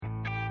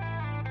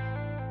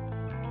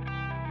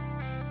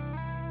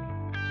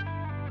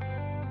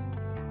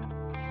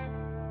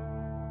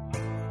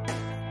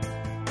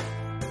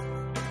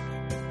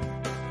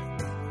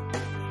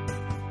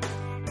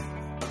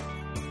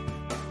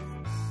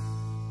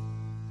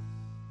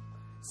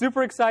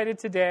super excited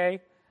today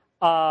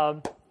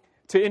to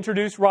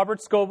introduce Robert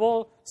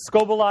Scoble,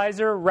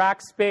 Scobalizer,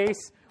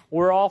 Rackspace.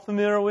 We're all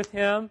familiar with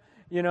him.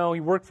 You know,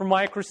 he worked for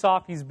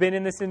Microsoft. He's been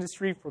in this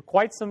industry for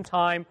quite some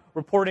time,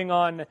 reporting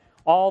on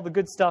all the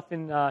good stuff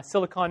in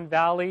Silicon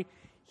Valley.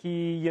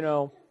 He, you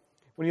know,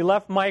 when he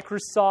left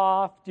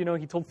Microsoft, you know,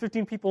 he told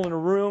 15 people in a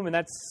room, and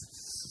that's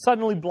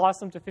suddenly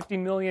blossomed to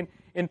 15 million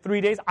in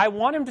 3 days. I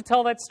want him to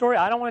tell that story.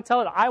 I don't want to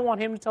tell it. I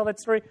want him to tell that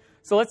story.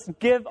 So let's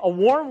give a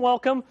warm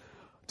welcome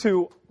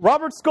to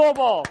Robert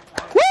Scoble.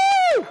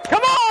 Woo!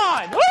 Come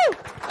on! Woo!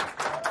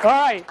 All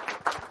right.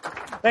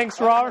 Thanks,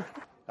 Robert.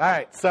 All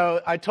right.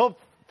 So I told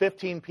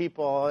 15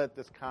 people at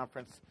this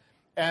conference,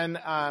 and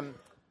I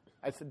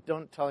said,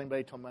 don't tell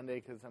anybody till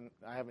Monday because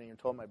I haven't even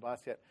told my boss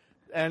yet.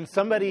 And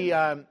somebody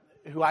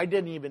who I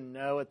didn't even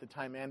know at the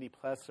time, Andy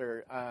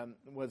Plesser,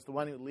 was the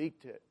one who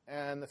leaked it.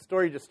 And the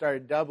story just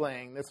started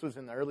doubling. This was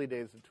in the early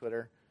days of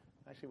Twitter.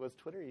 Actually, was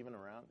Twitter even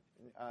around?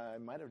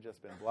 It might have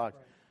just been blocked.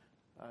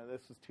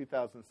 This was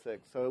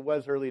 2006, so it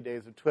was early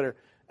days of Twitter.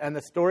 And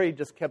the story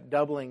just kept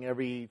doubling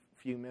every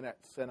few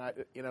minutes. And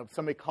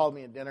somebody called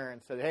me at dinner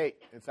and said, "Hey,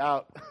 it's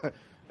out."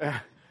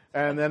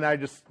 And then I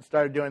just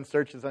started doing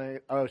searches,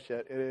 and oh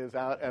shit, it is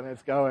out and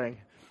it's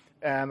going.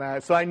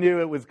 And so I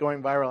knew it was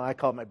going viral. And I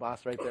called my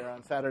boss right there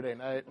on Saturday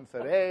night and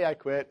said, "Hey, I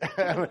quit."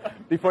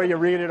 Before you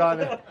read it on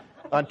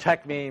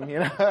TechMeme, you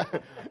know.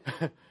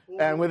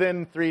 And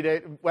within 3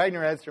 days,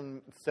 Wagner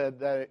Edstrom said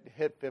that it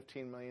hit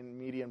 15 million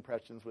media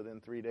impressions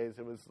within 3 days.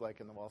 It was like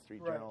in the Wall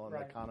Street Journal and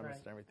The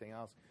Economist and everything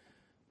else.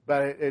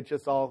 But it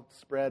just all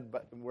spread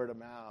word of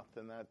mouth,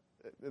 and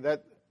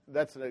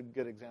that's a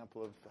good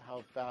example of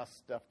how fast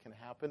stuff can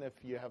happen if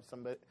you have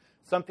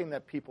something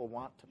that people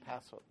want to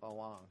pass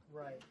along.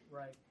 Right.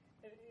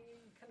 And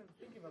kind of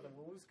thinking about that,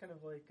 what was kind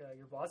of like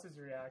your boss's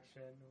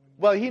reaction?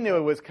 Well, he knew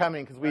it was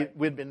coming because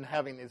we'd been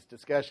having these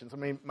discussions. I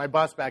mean, my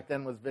boss back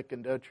then was Vic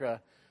Gandotra,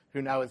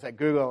 who now is at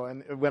Google.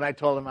 And when I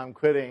told him I'm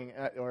quitting,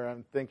 or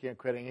I'm thinking of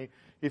quitting,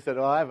 he said,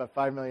 "Well, I have a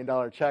 $5 million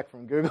check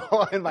from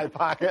Google in my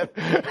pocket."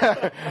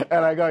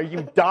 And I go,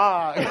 "You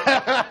dog."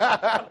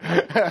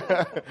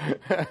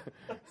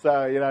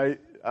 So, you know,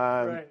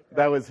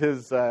 that was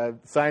his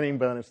signing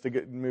bonus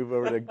to move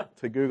over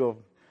to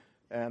Google.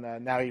 And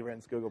now he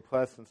runs Google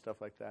Plus and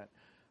stuff like that.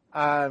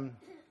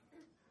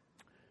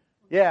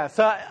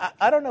 So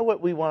I don't know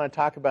what we want to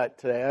talk about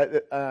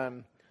today.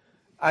 Well,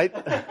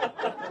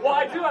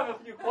 I do have a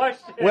few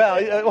questions.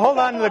 Well, hold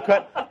on to the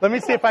question. Let me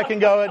see if I can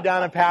go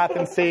down a path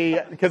and see,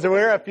 because there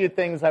were a few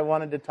things I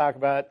wanted to talk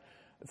about.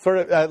 Sort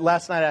of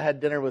last night I had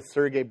dinner with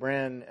Sergey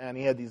Brin, and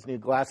he had these new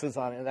glasses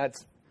on, and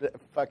that's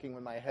fucking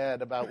with my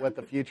head about what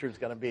the future is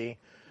going to be.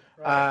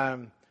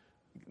 Right.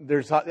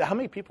 How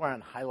many people are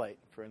on Highlight,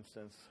 for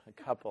instance? A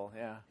couple,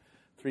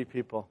 3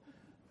 people.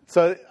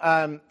 So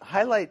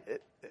Highlight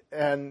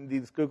and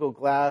these Google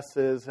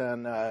glasses,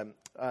 and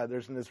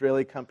there's an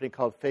Israeli company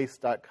called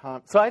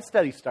Face.com. So I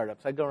study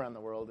startups. I go around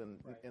the world and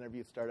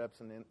interview startups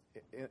and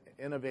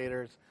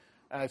innovators.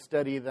 And I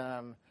study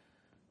them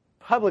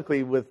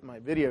publicly with my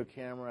video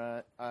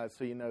camera,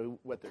 so you know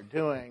what they're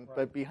doing. Right.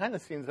 But behind the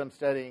scenes, I'm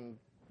studying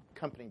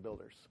company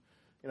builders.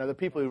 You know, the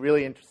people who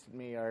really interested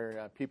me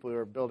are people who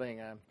are building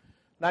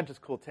not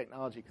just cool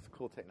technology, because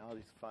cool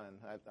technology is fun.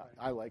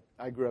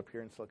 I grew up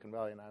here in Silicon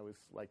Valley, and I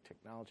always liked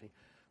technology.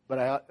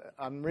 But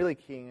I'm really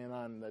keying in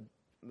on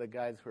the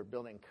guys who are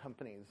building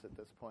companies at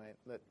this point.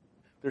 That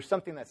there's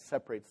something that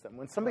separates them.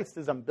 When somebody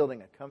says I'm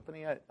building a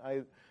company,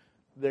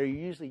 they're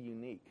usually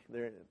unique.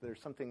 There's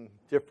something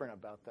different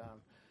about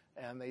them,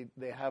 and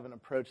they have an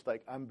approach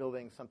like I'm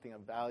building something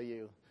of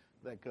value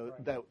that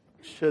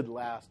should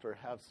last or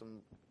have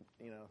some,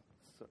 you know,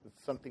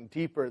 something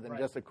deeper than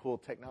just a cool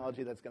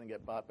technology that's going to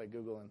get bought by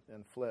Google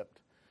and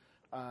flipped.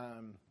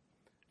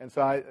 And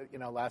so a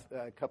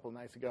couple of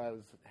nights ago, I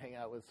was hanging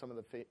out with some of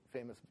the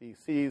famous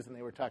VCs, and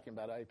they were talking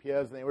about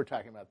IPOs, and they were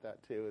talking about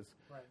that too.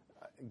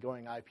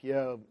 Going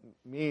IPO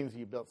means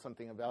you built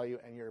something of value,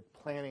 and you're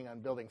planning on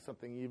building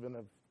something even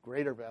of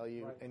greater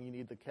value, and you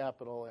need the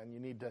capital, and you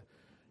need to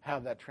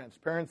have that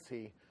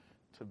transparency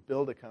to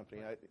build a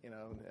company.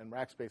 And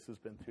Rackspace has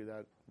been through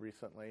that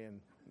recently, and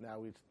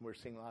now we're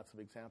seeing lots of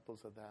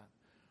examples of that.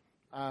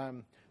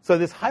 So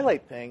this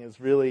Highlight thing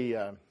is really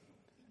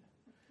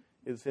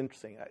is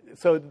interesting.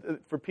 So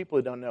for people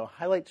who don't know,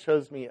 Highlight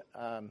shows me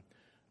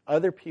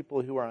other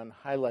people who are on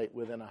Highlight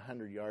within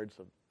 100 yards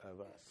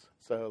of us.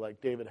 So like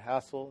David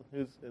Hassel,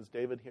 is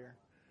David here?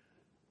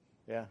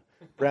 Yeah.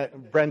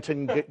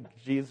 Brenton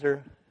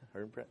Gieser,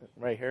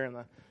 right here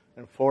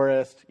in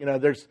Forest. You know,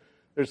 there's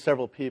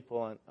several people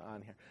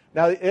on here.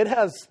 Now it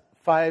has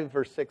 5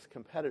 or 6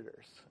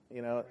 competitors.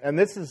 You know, and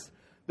this is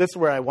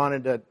where I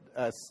wanted to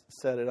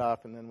set it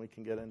off, and then we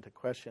can get into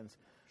questions.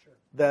 Sure.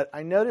 That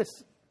I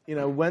notice, you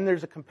know, when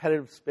there's a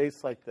competitive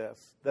space like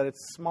this, that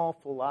it's small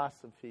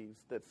philosophies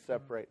that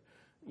separate.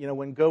 Mm-hmm. You know,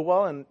 when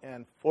GoWall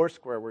and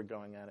Foursquare were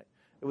going at it,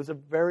 it was a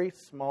very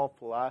small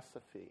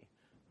philosophy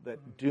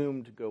that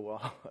doomed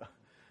GoWall.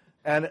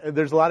 And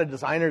there's a lot of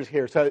designers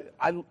here. So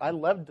I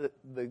loved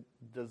the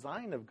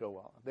design of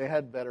GoWalla. They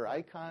had better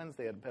icons.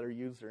 They had better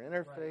user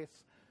interface. Right.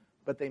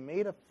 But they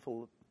made a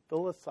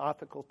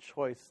philosophical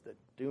choice that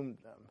doomed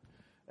them.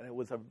 And it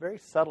was a very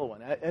subtle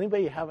one.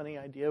 Anybody have any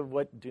idea of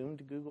what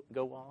doomed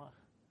GoWalla?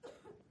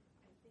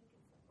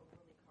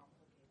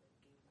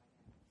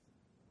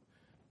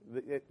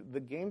 The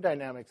game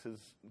dynamics is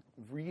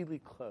really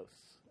close.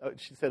 Oh,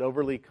 she said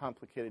overly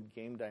complicated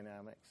game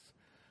dynamics.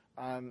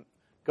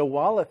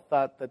 GoWalla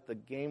thought that the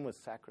game was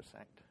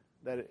sacrosanct,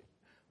 that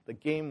the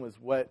game was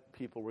what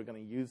people were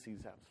going to use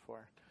these apps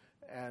for.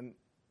 And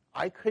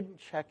I couldn't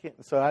check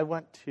in. So I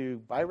went to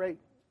Buy Right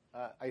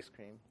Ice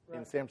Cream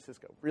in San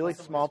Francisco. Really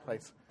small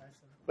place.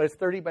 But it's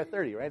 30 by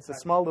 30, right? It's a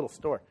small little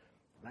store.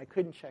 And I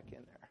couldn't check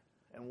in there.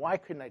 And why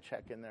couldn't I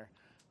check in there?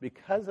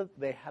 Because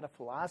they had a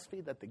philosophy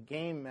that the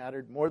game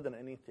mattered more than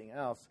anything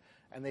else,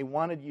 and they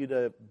wanted you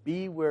to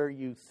be where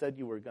you said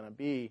you were going to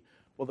be.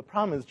 Well, the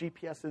problem is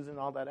GPS isn't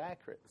all that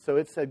accurate. So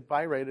it said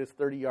Buy Right is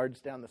 30 yards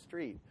down the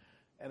street,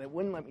 and it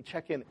wouldn't let me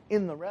check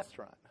in the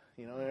restaurant,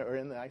 or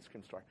in the ice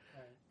cream store.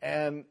 Right.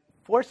 And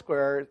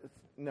Foursquare,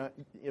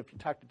 if you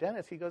talk to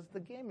Dennis, he goes,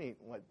 the game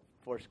ain't what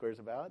Foursquare is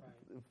about.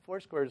 Right.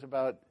 Foursquare is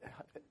about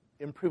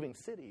improving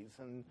cities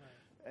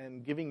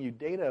and giving you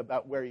data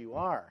about where you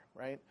are,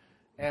 right?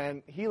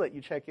 And he let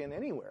you check in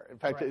anywhere. In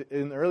fact,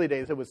 in the early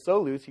days, it was so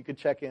loose you could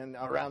check in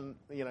around,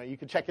 you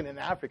could check in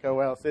Africa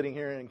while sitting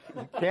here in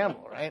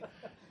Campbell, right?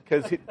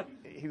 Because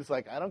he was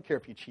like, I don't care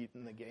if you cheat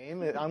in the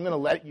game. I'm going to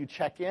let you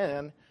check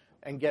in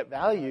and get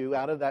value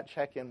out of that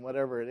check-in,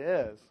 whatever it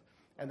is.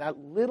 And that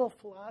little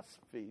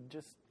philosophy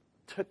just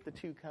took the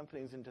two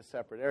companies into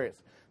separate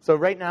areas. So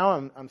right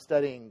now I'm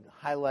studying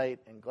Highlight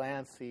and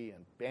Glancy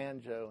and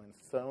Banjo and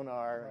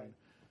Sonar and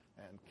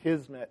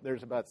Kismet.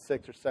 There's about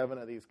 6 or 7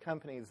 of these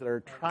companies that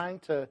are trying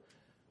to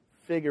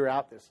figure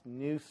out this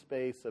new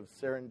space of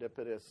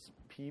serendipitous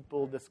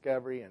people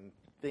discovery and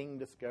thing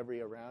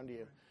discovery around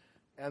you.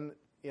 And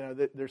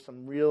there's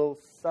some real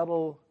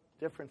subtle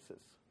differences.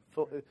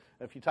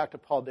 If you talk to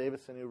Paul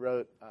Davison, who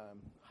wrote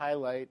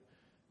Highlight,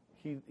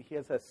 he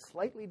has a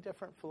slightly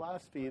different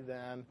philosophy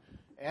than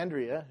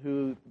Andrea,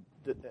 who's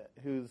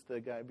the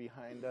guy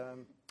behind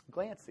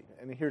Glancy.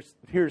 And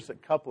here's a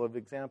couple of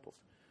examples.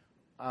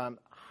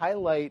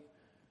 Highlight,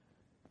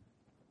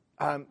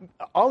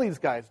 all these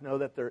guys know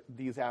that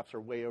these apps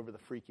are way over the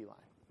freaky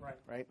line,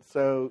 right?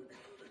 So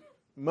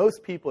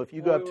most people, if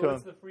you go up to them,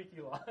 what's the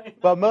freaky line?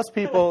 Well, most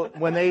people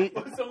when they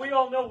so we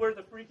all know where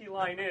the freaky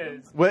line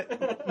is.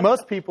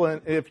 Most people,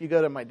 if you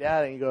go to my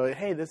dad and you go,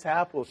 hey, this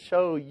app will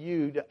show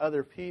you to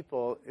other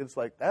people, it's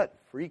like, that's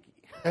freaky,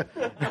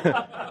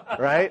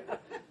 right?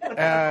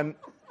 And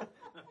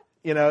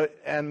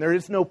and there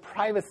is no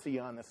privacy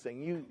on this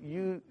thing.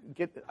 You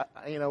get,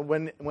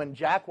 when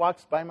Jack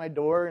walks by my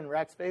door in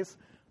Rackspace,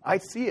 I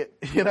see it,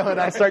 and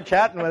I start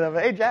chatting with him.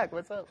 Hey, Jack,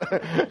 what's up?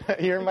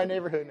 You're in my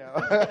neighborhood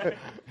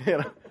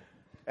now,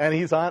 And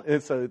he's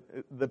on. So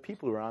the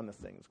people who are on this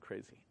thing is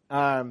crazy.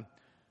 And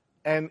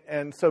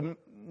so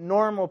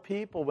normal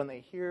people, when they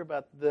hear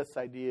about this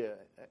idea,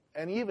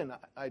 and even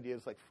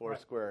ideas like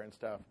Foursquare and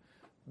stuff,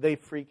 they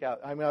freak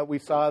out. I mean, we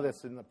saw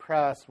this in the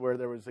press where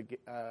there was a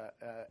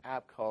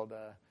app called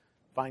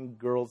Find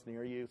Girls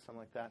Near You, something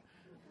like that.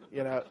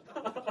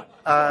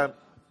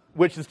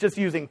 Which is just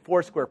using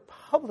Foursquare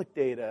public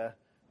data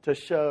to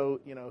show,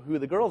 who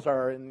the girls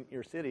are in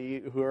your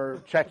city who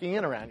are checking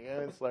in around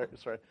you.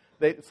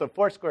 So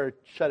Foursquare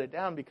shut it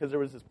down because there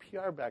was this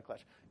PR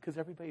backlash. Because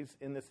everybody's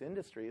in this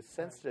industry is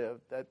sensitive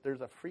that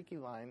there's a freaky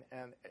line,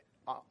 and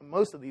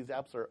most of these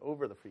apps are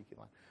over the freaky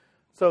line.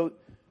 So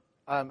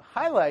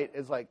Highlight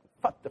is like,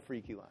 fuck the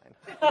freaky line.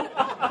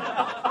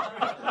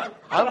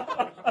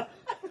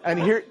 And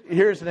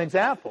here's an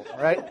example,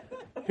 right?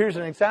 Here's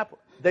an example.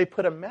 They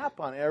put a map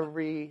on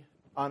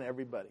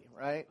everybody,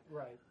 right?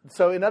 Right.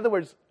 So in other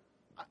words,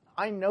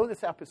 I know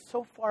this app is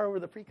so far over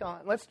the freaky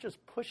line. Let's just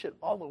push it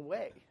all the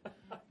way,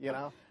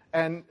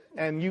 And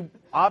you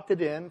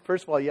opted in.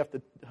 First of all, you have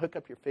to hook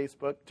up your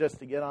Facebook just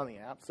to get on the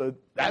app. So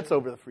that's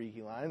over the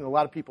freaky line. And a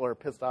lot of people are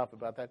pissed off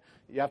about that.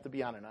 You have to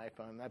be on an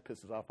iPhone. That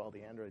pisses off all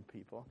the Android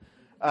people.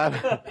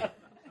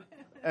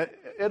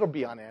 It'll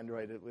be on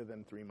Android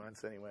within 3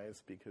 months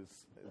anyways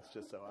because it's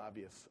just so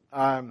obvious.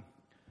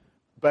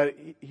 But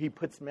he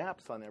puts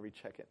maps on every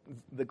check-in.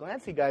 The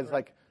Glancy guy's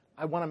like,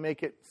 I want to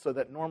make it so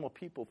that normal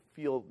people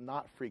feel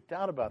not freaked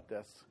out about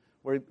this.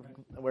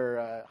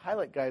 Where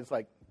Highlight guy's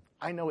like,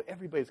 I know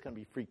everybody's going to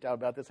be freaked out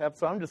about this app,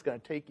 so I'm just going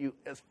to take you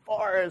as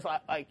far as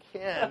I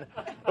can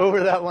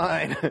over that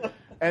line.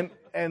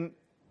 And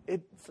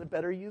it's a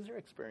better user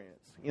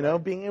experience.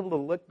 Being able to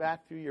look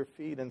back through your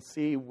feed and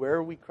see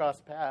where we cross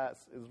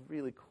paths is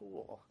really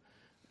cool.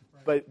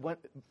 Right. But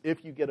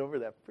if you get over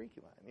that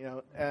freaky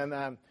line,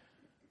 and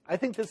I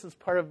think this is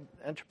part of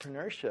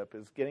entrepreneurship,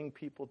 is getting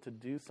people to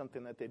do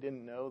something that they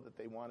didn't know that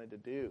they wanted to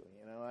do.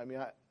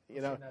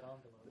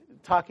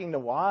 Talking to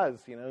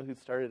Woz, who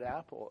started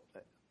Apple,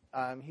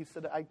 he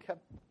said, I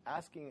kept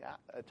asking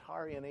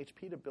Atari and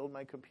HP to build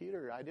my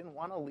computer. I didn't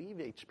want to leave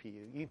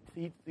HP.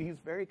 He's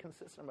very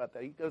consistent about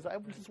that. He goes, I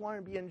just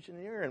wanted to be an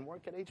engineer and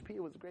work at HP.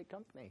 It was a great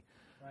company.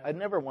 Right. I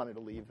never wanted to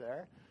leave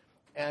there.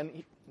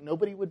 And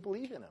nobody would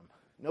believe in him.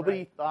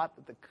 Nobody thought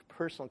that the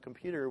personal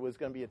computer was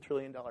going to be $1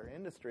 trillion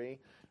industry,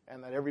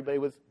 and that everybody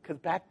was, because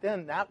back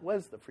then that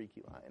was the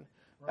freaky line.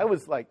 Right. That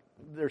was like,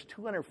 there's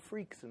 200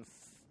 freaks in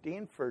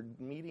Stanford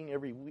meeting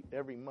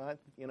every month,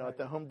 at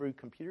the Homebrew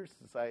Computer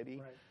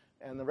Society,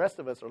 and the rest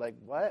of us are like,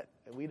 what?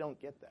 We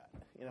don't get that,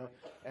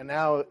 And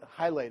now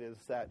Highlight is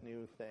that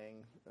new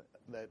thing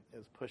that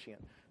is pushing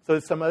it. So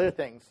some other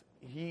things.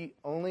 He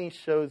only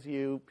shows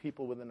you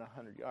people within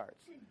 100 yards.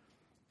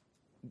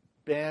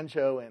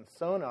 Banjo and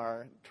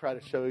Sonar try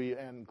to show you,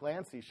 and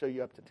Glancy show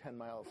you up to 10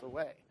 miles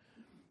away.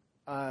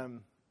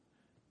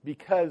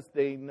 Because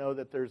they know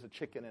that there's a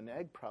chicken and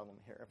egg problem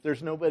here. If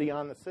there's nobody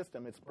on the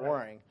system, it's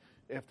boring.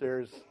 Right. If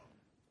there's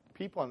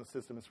people on the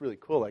system, it's really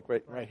cool. Like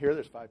right here,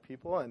 there's 5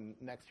 people, and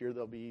next year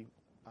there'll be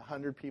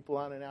 100 people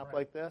on an app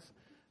like this.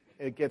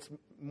 It gets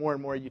more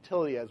and more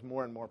utility as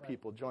more and more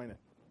people join it.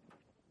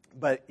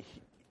 But,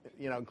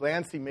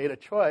 Glancy made a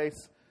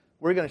choice.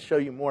 We're going to show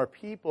you more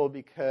people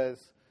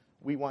because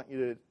we want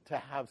you to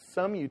have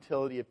some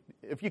utility.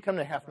 If you come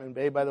to Half Moon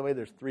Bay, by the way,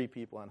 there's 3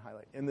 people on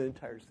Highlight in the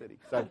entire city.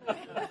 So,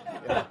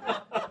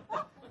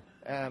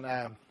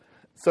 And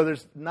so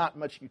there's not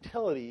much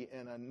utility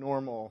in a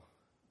normal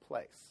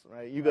place,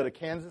 right? You go to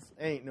Kansas,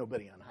 ain't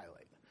nobody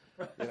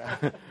on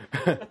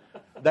Highlight.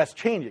 That's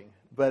changing.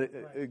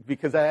 But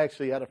because I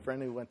actually had a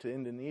friend who went to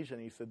Indonesia,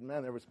 and he said,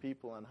 man, there was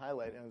people on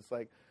Highlight. And it's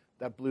like,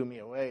 that blew me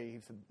away. He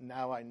said,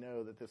 now I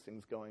know that this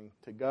thing's going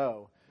to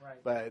go. Right.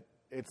 But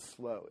it's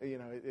slow.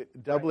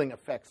 Doubling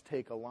effects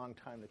take a long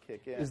time to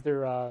kick in. Is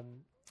there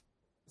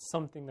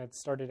something that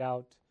started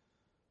out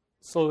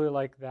slowly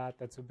like that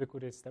that's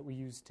ubiquitous that we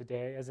use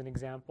today as an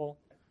example?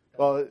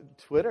 Well,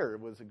 Twitter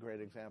was a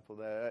great example.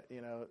 That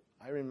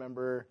I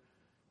remember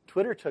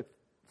Twitter took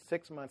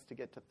 6 months to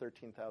get to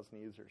 13,000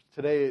 users.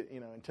 Today,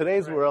 in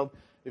today's world,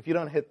 if you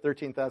don't hit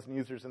 13,000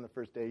 users in the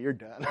first day, you're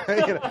done.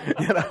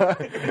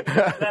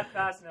 It's that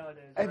fast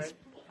nowadays, right?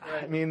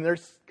 I mean,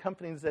 there's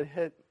companies that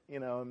hit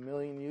 1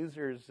 million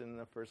users in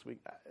the first week.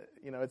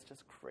 It's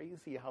just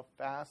crazy how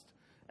fast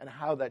and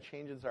how that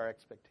changes our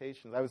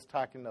expectations. I was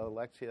talking to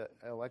Alexia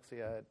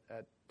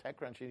at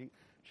TechCrunch.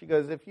 She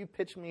goes, if you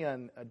pitch me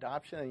on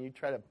adoption and you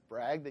try to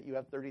brag that you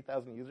have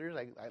 30,000 users,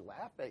 I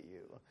laugh at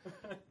you.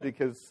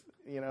 Because,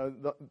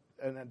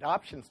 an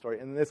adoption story,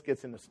 and this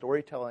gets into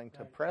storytelling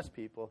to press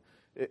people,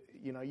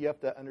 you have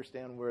to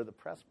understand where the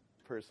press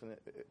person,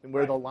 and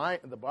where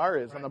the bar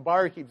is, and the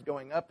bar keeps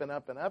going up and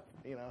up and up.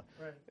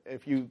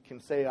 If you can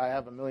say I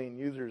have 1 million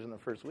users in the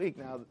first week,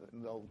 now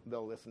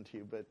they'll listen to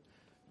you. But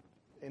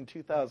in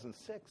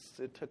 2006,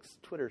 it took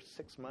Twitter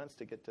 6 months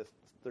to get to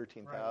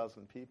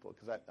 13,000 people,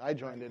 because I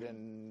joined it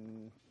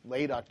in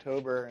late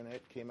October and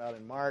it came out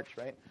in March,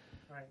 right?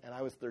 And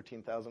I was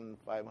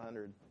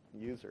 13,500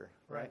 user,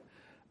 right?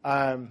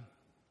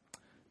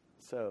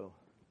 So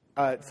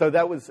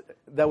that was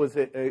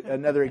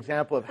another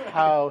example of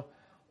how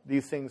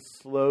these things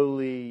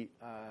slowly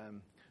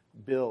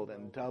build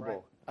and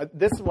double.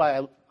 This is why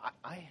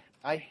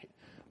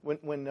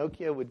when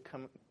Nokia would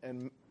come,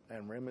 and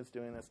RIM is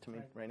doing this to me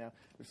right now,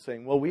 they're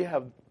saying, well, we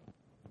have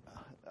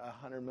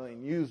 100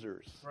 million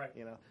users.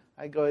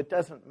 I go, it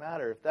doesn't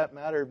matter. If that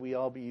mattered, we'd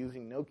all be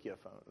using Nokia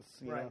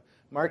phones.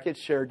 Market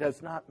share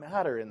does not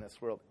matter in this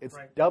world. It's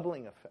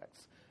doubling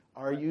effects.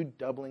 Are you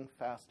doubling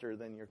faster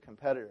than your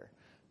competitor?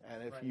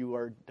 And if you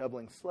are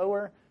doubling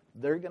slower,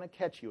 they're going to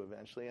catch you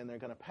eventually, and they're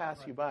going to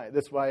pass you by.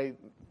 That's why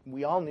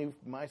we all knew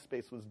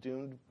MySpace was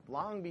doomed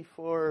long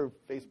before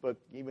Facebook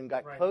even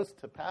got close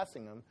to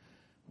passing them,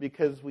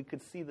 because we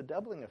could see the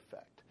doubling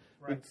effect.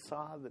 We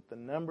saw that the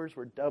numbers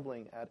were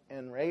doubling at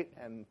N rate,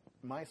 and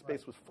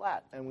MySpace was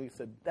flat. And we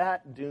said,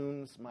 that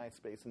dooms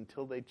MySpace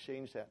until they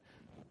change that.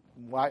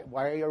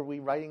 Why are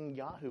we writing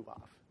Yahoo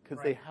off? Because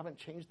they haven't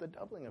changed the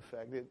doubling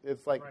effect.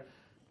 It's like,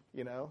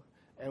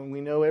 and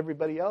we know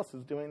everybody else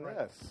is doing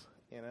this,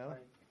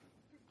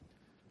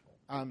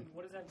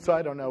 So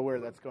I don't know where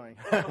that's going.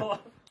 I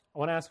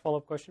want to ask a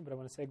follow-up question, but I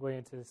want to segue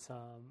into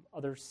some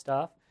other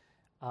stuff.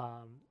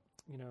 How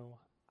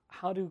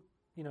do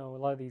a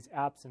lot of these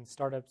apps and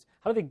startups,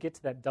 how do they get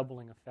to that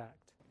doubling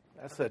effect?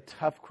 That's a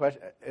tough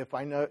question. If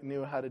I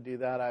knew how to do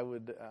that, I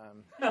would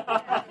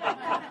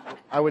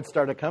I would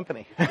start a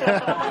company.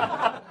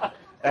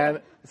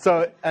 And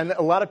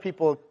a lot of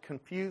people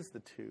confuse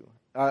the two.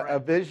 A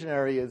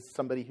visionary is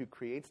somebody who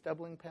creates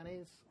doubling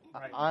pennies.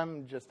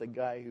 I'm just a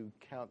guy who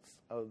counts,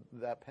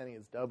 that penny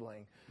is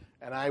doubling,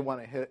 and I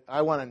want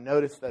to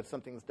notice that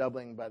something's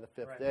doubling by the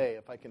 5th day.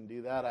 If I can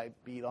do that, I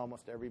beat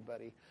almost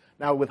everybody.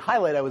 Now with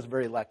Highlight, I was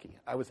very lucky.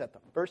 I was at the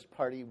first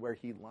party where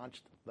he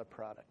launched the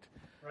product.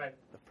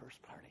 The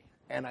first party,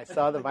 and I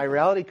saw the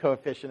virality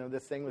coefficient of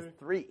this thing was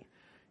 3.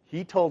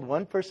 He told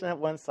one person at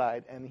one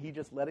side, and he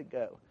just let it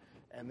go.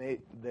 And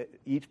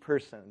each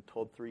person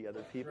told 3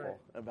 other people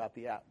about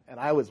the app. And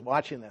I was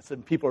watching this,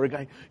 and people were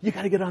going, "You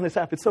got to get on this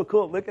app. It's so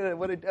cool. Look at it,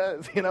 what it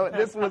does." And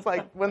this was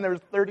like when there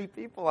was 30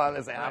 people on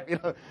this app.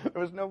 There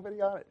was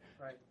nobody on it.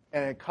 Right.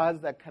 And it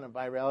caused that kind of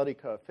virality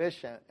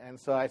coefficient. And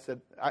so I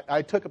said,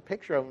 I took a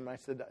picture of him. I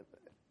said,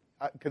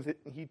 because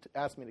he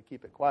asked me to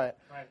keep it quiet.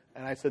 Right.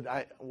 And I said,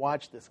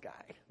 watch this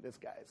guy. This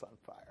guy is on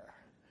fire.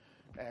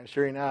 And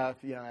sure enough,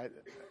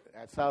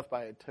 at South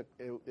by,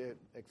 it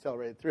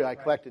accelerated through. I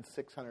collected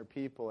 600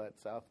 people at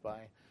South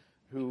by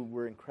who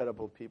were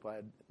incredible people. I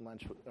had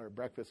lunch or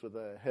breakfast with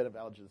the head of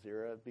Al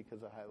Jazeera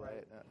because of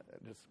Highlight.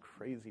 Just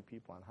crazy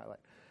people on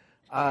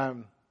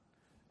Highlight.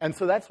 And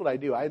so that's what I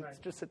do. I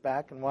just sit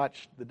back and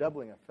watch the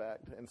doubling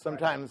effect. And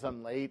sometimes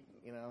I'm late,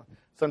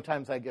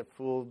 Sometimes I get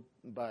fooled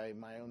by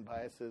my own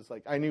biases.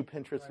 Like, I knew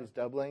Pinterest was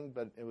doubling,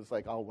 but it was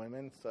like all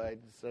women. So I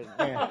just said,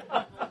 man,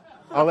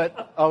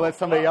 I'll let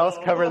somebody else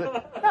cover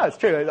that. No, it's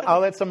true.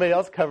 I'll let somebody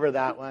else cover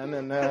that one.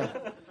 And,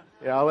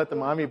 I'll let the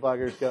mommy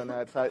bloggers go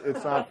nuts.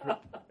 It's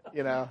not,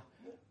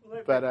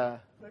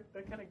 but...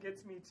 That kind of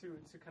gets me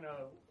to kind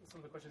of some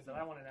of the questions that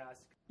I wanted to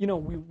ask.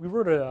 We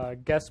wrote a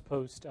guest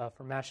post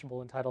for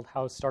Mashable entitled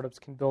 "How Startups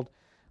Can Build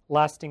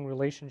Lasting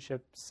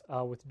Relationships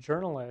with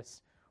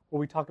Journalists," where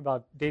we talk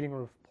about dating a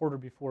reporter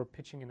before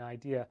pitching an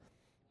idea.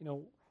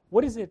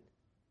 What is it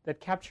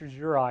that captures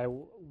your eye?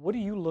 What do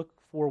you look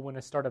for when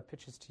a startup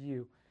pitches to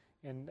you?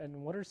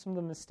 And what are some of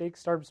the mistakes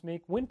startups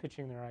make when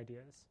pitching their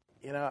ideas?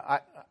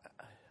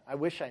 I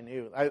wish I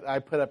knew. I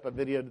put up a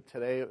video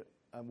today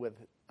with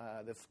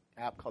this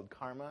app called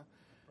Karma.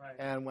 Right.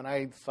 And when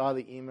I saw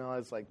the email, I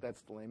was like,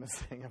 that's the lamest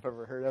thing I've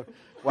ever heard of.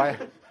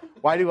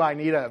 Why do I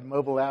need a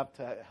mobile app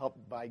to help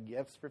buy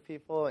gifts for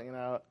people?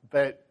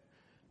 But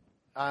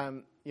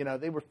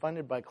they were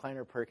funded by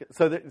Kleiner Perkins.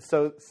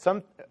 So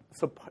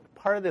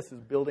part of this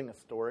is building a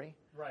story.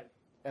 Right.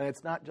 And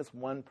it's not just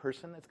one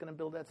person that's going to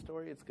build that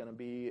story. It's going to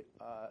be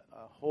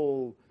a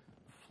whole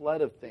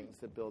flood of things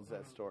that builds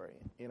that story.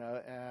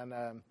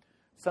 And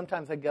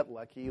sometimes I get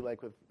lucky,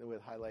 like with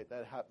Highlight.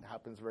 That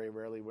happens very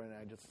rarely when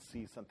I just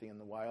see something in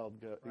the wild,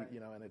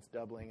 and it's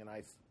doubling, and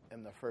I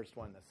am the first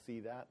one to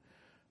see that.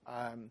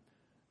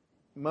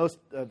 Most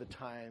of the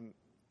time,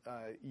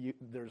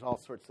 there's all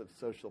sorts of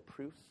social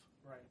proofs.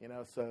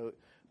 Right. So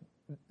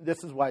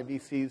this is why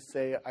VCs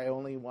say, I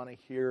only want to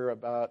hear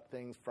about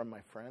things from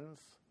my friends.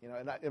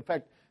 And in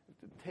fact,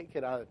 take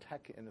it out of the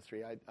tech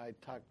industry. I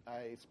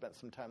spent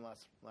some time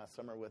last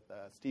summer with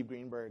Steve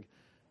Greenberg,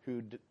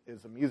 who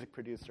is a music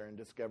producer and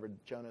discovered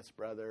Jonas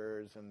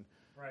Brothers and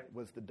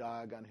was the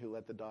dog on Who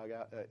Let the Dog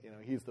Out.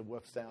 He's the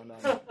woof sound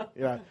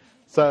on.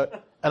 So,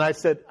 and I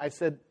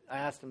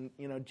asked him,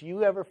 do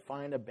you ever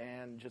find a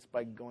band just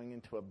by going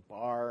into a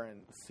bar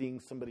and seeing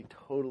somebody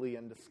totally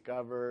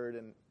undiscovered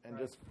and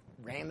just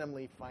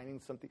randomly finding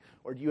something,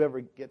 or do you ever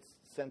get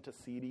sent a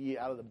CD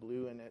out of the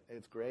blue and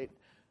it's great?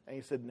 And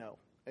he said no.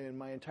 In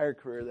my entire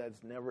career,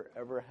 that's never,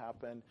 ever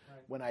happened.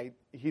 Right.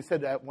 He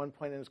said at one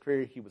point in his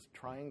career, he was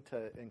trying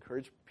to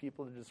encourage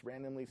people to just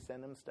randomly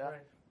send him stuff.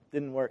 Right.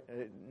 Didn't work.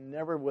 It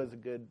never was a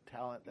good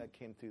talent that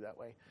came through that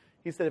way.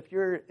 He said, if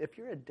you're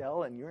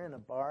Adele and you're in a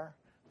bar,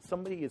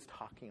 somebody is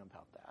talking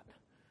about that.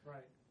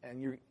 Right.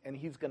 And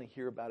he's going to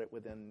hear about it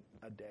within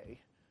a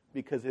day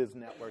because his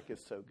network is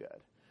so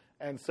good.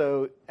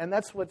 And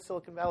that's what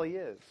Silicon Valley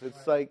is.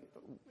 It's like,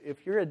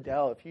 if you're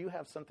Adele, if you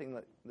have something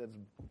that's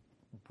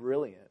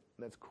brilliant,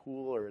 that's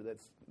cool, or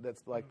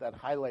that's like that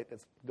highlight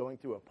that's going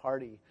through a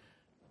party,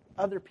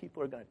 other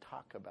people are going to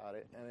talk about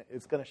it, and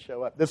it's going to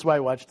show up. This is why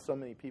I watched so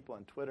many people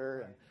on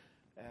Twitter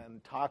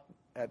and talk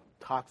at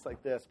talks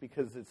like this,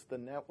 because it's the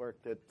network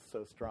that's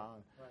so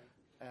strong.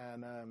 Right.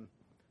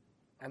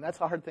 And that's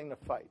a hard thing to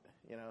fight,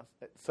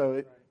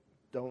 So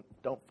don't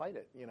fight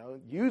it,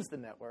 Use the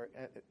network.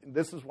 And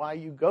this is why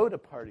you go to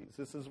parties.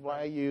 This is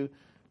why you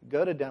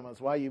go to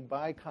demos, why you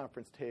buy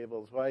conference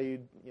tables, why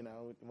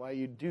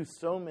you do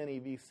so many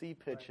VC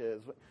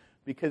pitches,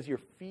 because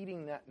you're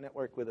feeding that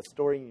network with a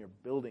story and you're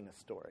building a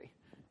story.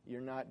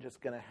 You're not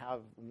just going to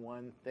have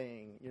one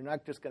thing. You're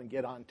not just going to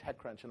get on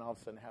TechCrunch and all of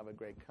a sudden have a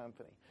great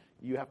company.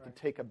 You have to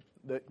take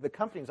the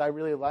companies I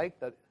really like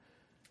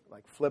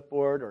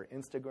Flipboard or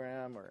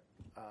Instagram or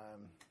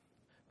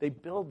they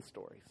build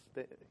stories,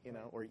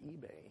 or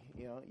eBay.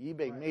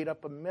 eBay made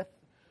up a myth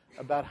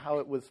about how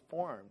it was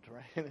formed,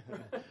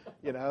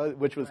 right?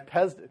 Which was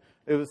Pez.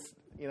 It was,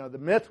 the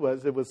myth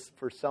was it was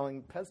for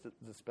selling Pez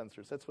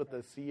dispensers. That's what the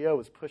CEO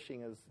was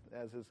pushing as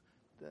his.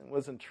 It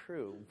wasn't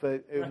true,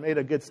 but it made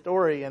a good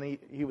story, and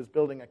he was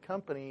building a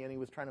company, and he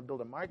was trying to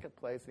build a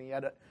marketplace, and he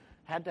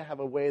had to have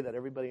a way that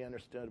everybody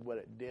understood what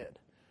it did.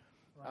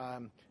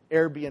 Right.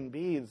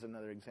 Airbnb is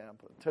another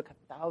example. It took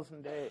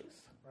 1,000 days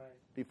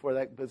before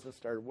that business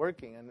started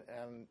working,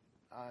 and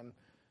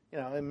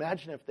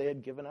imagine if they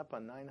had given up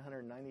on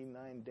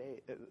 999th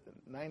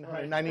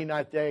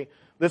day.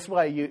 This is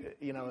why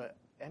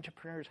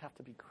entrepreneurs have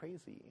to be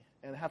crazy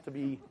and have to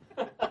be.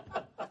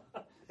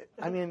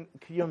 I mean,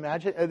 can you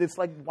imagine? It's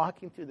like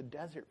walking through the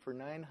desert for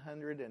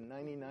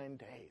 999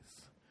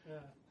 days.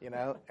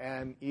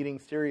 and eating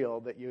cereal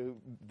that you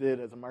did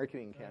as a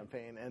marketing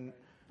campaign,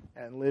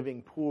 and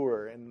living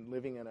poor, and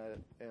living in a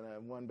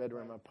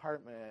one-bedroom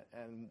apartment,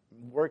 and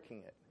working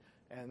it.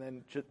 And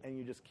then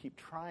you just keep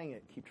trying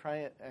it.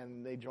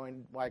 And they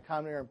joined Y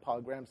Combinator, and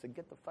Paul Graham said,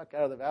 get the fuck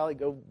out of the valley,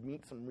 go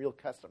meet some real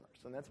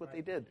customers. And that's what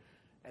they did.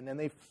 And then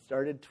they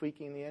started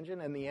tweaking the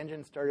engine, and the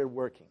engine started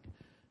working.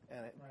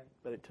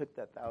 But it took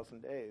that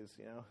 1,000 days,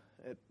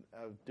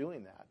 of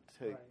doing that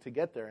to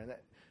get there. And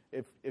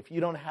if you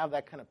don't have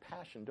that kind of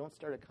passion, don't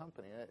start a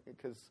company,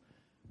 because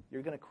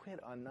you're going to quit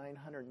on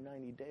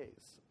 990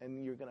 days,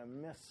 and you're going to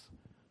miss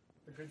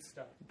the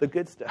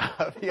good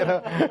stuff. You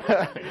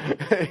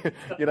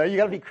got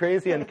to be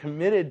crazy and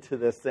committed to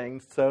this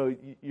thing. So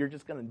you're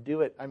just going to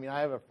do it. I mean, I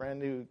have a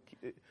friend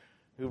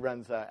who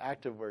runs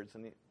ActiveWords,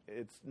 and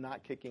it's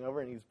not kicking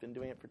over, and he's been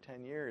doing it for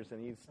 10 years,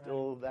 and he's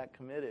still that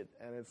committed.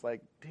 And it's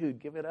like, dude,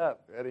 give it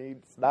up. And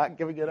he's not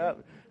giving it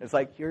up. It's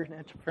like, you're an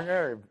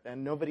entrepreneur,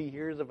 and nobody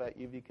hears about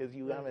you because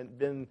you haven't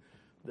been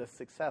the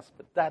success.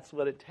 But that's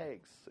what it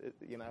takes.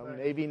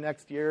 Maybe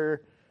next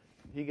year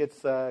he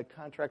gets a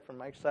contract from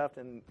Microsoft,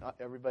 and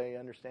everybody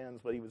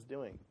understands what he was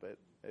doing. But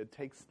it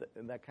takes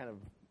that kind of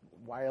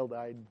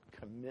wild-eyed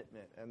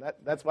commitment, and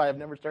that's why I've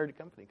never started a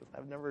company, because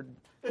I've never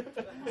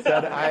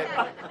said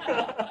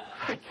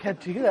I can't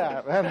do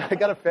that, man. I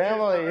got a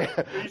family.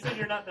 You said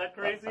you're not that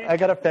crazy? I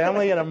got a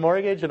family and a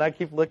mortgage, and I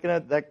keep looking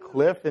at that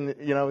cliff, and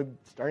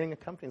starting a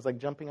company is like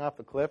jumping off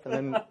a cliff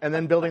and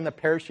then building the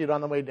parachute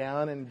on the way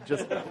down, and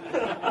just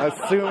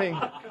assuming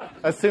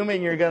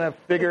you're going to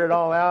figure it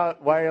all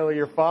out while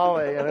you're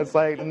falling, and it's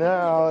like,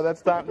 no,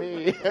 that's not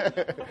me.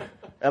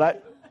 And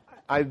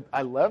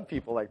I love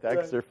people like that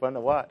because they're fun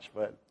to watch,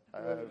 but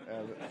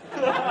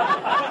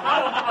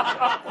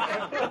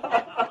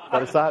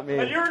it's not me.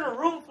 But you're in a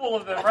room full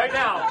of them right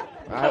now.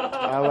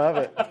 I love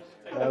it.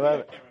 I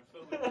love it.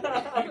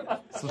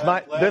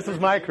 This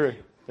is my career.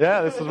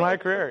 Yeah, this is my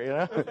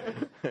career.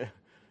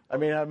 I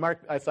mean,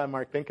 I saw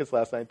Mark Pincus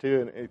last night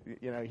too,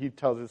 and he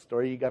tells his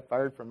story. He got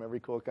fired from every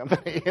cool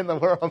company in the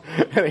world,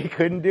 and he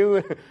couldn't do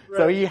it,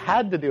 so he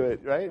had to do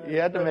it. Right? He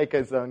had to make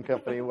his own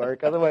company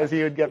work. Otherwise,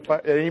 he would get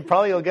fired. And he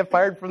probably will get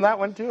fired from that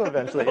one too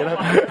eventually.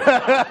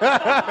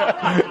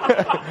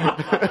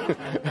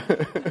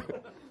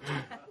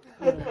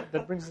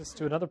 That brings us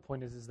to another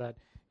point: is that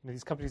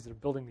these companies that are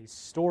building these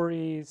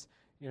stories,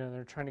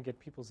 they're trying to get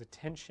people's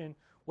attention.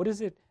 What is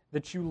it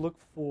that you look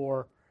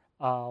for?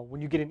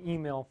 When you get an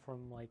email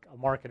from like a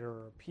marketer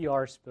or a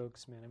PR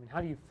spokesman, I mean,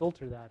 how do you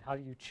filter that? How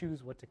do you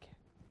choose what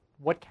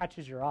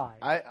catches your eye?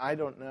 I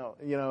don't know.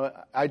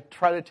 I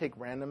try to take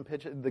random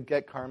pitches. The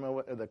Karma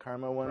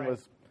one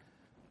was.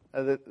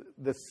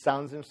 This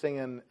sounds interesting,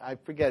 and I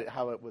forget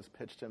how it was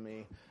pitched to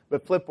me.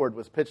 But Flipboard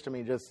was pitched to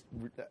me.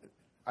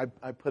 I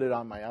put it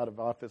on my out of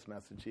office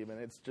message even.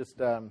 It's just.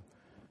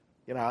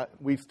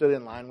 We stood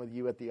in line with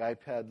you at the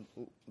iPad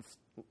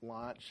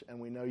launch, and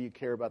we know you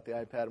care about the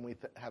iPad, and we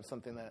have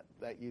something that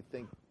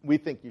we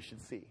think you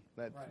should see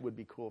that would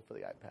be cool for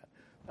the iPad.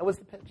 That was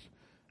the pitch.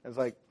 I was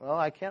like, well,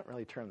 I can't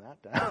really turn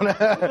that down.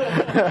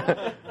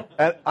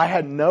 And I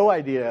had no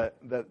idea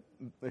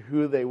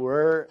who they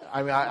were.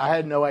 I mean, I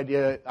had no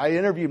idea. I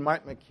interviewed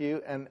Mike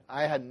McHugh, and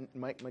I had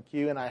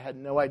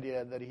no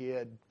idea that he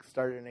had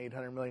started an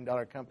 $800 million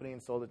company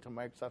and sold it to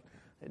Microsoft.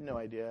 I had no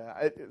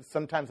idea.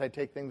 Sometimes I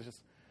take things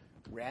just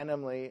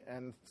randomly,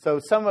 and so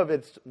some of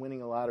it's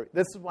winning a lottery.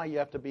 This is why you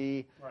have to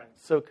be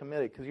so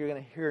committed, because you're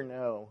going to hear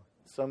no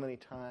so many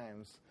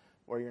times,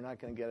 or you're not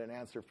going to get an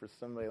answer for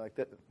somebody like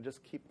that.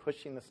 Just keep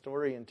pushing the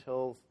story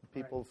until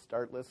people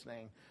start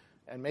listening,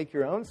 and make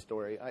your own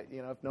story.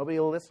 If nobody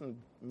will listen,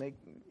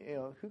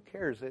 who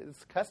cares?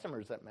 It's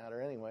customers that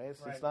matter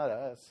anyways. It's not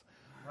us.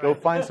 Go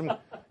find some.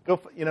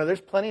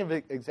 There's plenty of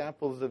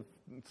examples of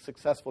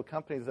successful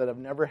companies that have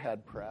never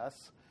had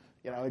press.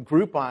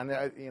 Groupon,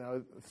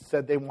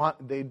 said they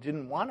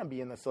didn't want to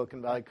be in the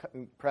Silicon Valley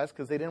press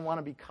because they didn't want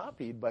to be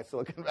copied by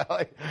Silicon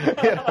Valley.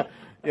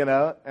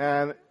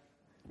 And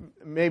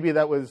maybe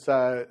that was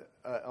a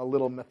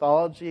little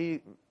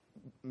mythology.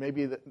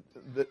 Maybe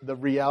the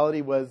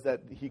reality was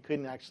that he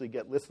couldn't actually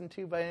get listened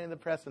to by any of the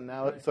press, and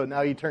now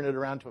he turned it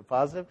around to a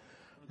positive.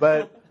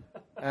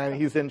 And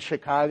he's in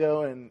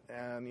Chicago, and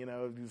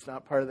he's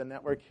not part of the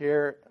network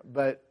here.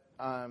 But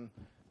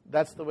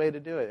that's the way to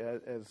do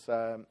it.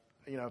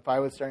 If I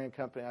was starting a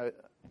company,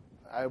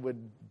 I would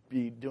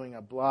be doing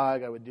a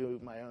blog. I would do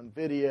my own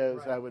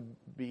videos. I would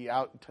be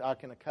out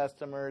talking to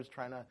customers,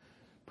 trying to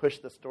push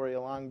the story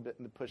along,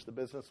 push the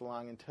business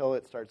along until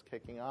it starts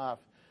kicking off.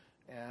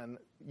 And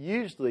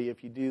usually,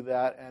 if you do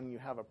that and you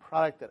have a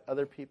product that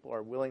other people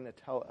are willing to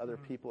tell other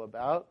people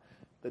about,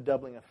 the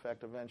doubling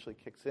effect eventually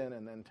kicks in,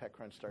 and then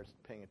TechCrunch starts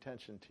paying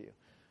attention to you.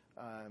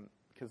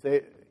 Because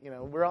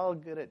we're all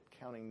good at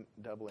counting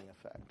doubling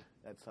effect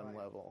at some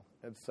level.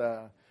 It's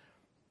why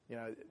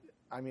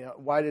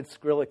did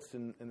Skrillex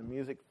in the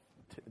music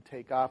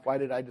take off? Why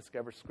did I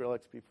discover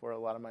Skrillex before a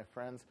lot of my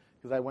friends?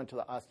 Because I went to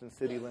the Austin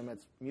City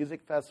Limits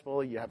Music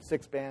Festival. You have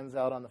 6 bands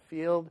out on the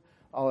field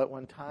all at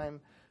one time.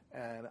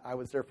 And I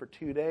was there for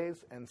 2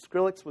 days, and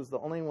Skrillex was the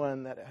only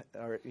one that,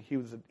 or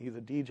he's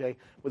a DJ,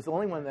 was the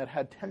only one that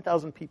had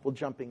 10,000 people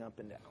jumping up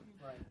and down.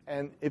 Right.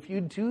 And if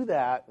you do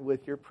that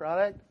with your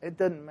product, it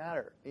doesn't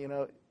matter.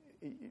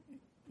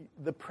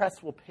 The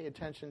press will pay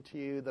attention to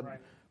you.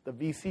 The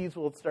VCs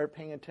will start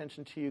paying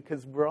attention to you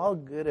because we're all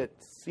good at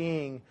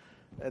sitting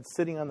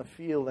on the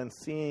field and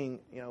seeing,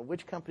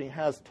 which company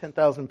has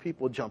 10,000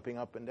 people jumping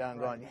up and down,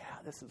 going, yeah,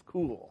 this is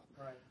cool.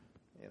 Right.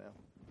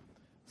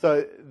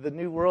 So the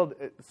new world,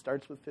 it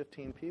starts with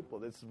 15 people.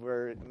 This is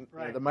where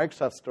the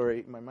Microsoft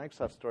story, my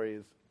Microsoft story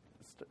is,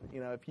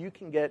 if you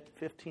can get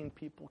 15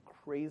 people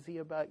crazy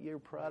about your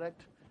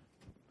product,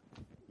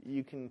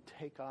 you can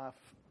take off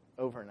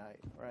overnight,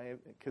 right?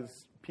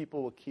 Because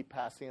people will keep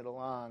passing it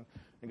along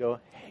and go,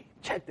 hey,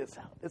 check this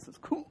out. This is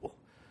cool.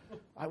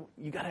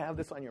 You got to have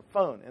this on your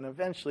phone. And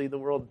eventually the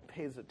world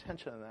pays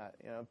attention to that.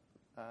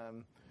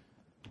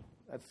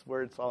 That's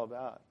where it's all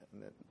about.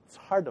 And it's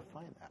hard to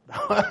find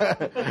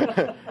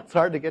that. It's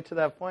hard to get to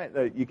that point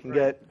that you can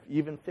get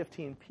even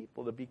 15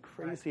 people to be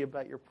crazy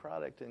about your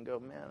product and go,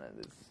 man,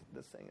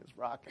 this thing is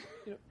rocking.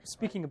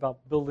 Speaking about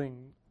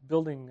building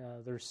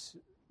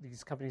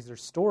these companies, their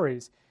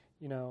stories,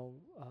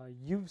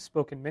 you've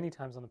spoken many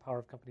times on the power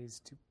of companies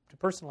to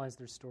personalize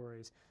their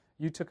stories.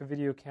 You took a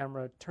video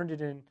camera, turned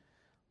it in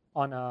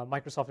on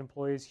Microsoft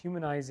employees,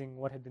 humanizing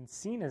what had been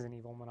seen as an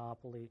evil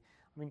monopoly.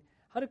 I mean,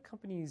 how do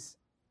companies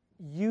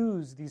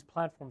use these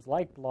platforms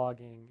like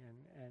blogging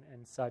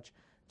and such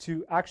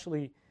to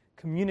actually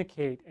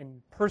communicate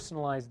and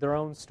personalize their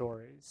own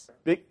stories?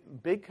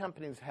 Big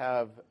companies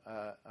have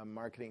a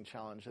marketing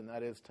challenge, and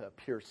that is to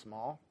appear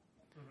small,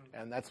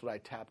 and that's what I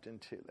tapped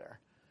into there.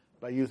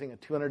 By using a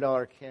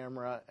 $200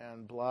 camera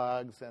and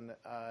blogs and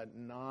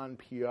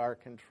non-PR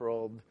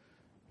controlled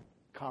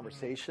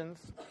conversations.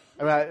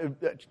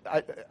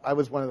 I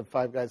was one of the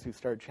 5 guys who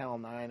started Channel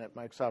 9 at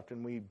Microsoft,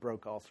 and we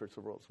broke all sorts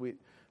of rules.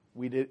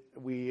 We didn't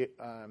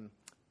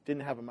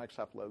have a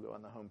Microsoft logo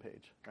on the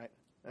homepage, right?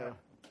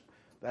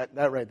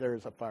 That right there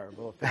is a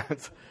fireable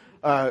offense.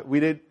 We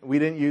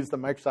didn't use the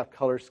Microsoft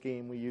color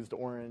scheme. We used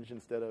orange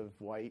instead of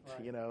white,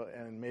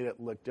 and made it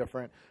look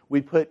different.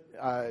 We put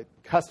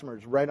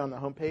customers right on the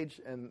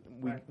homepage, and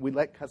we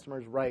let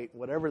customers write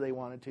whatever they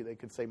wanted to. They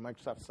could say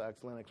Microsoft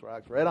sucks, Linux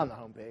rocks, right on the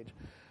homepage.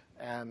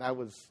 And that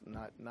was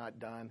not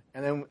done.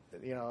 And then,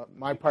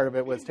 my part of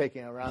it was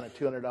taking around a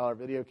 $200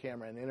 video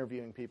camera and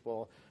interviewing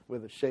people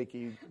with a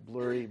shaky,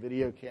 blurry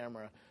video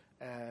camera.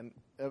 And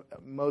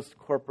most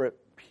corporate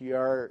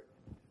PR,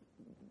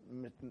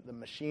 the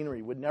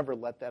machinery would never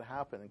let that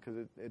happen because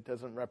it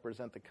doesn't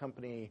represent the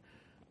company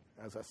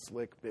as a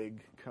slick,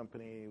 big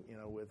company,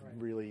 with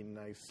really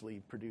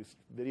nicely produced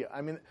video.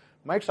 I mean,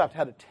 Microsoft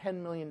had a $10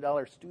 million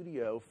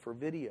studio for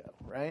video,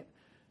 right?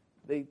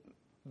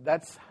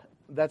 That's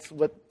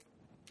what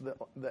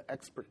the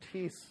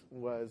expertise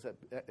was,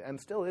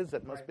 and still is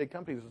at most big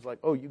companies. It's like,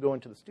 oh, you go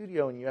into the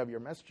studio and you have your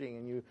messaging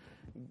and you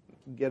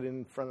get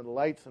in front of the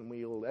lights and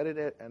we'll edit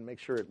it and make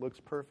sure it looks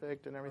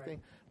perfect and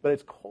everything. But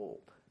it's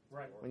cold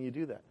when you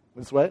do that.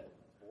 It's what?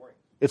 Boring.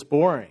 It's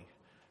boring,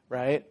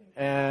 right?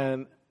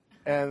 And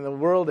the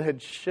world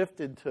had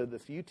shifted to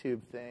this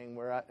YouTube thing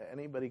where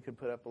anybody could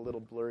put up a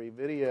little blurry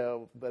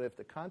video, but if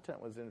the content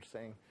was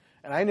interesting.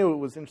 And I knew it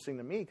was interesting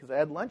to me because I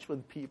had lunch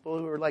with people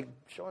who were like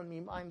showing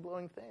me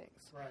mind-blowing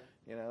things. Right.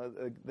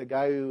 The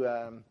guy who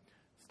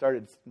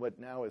started what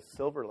now is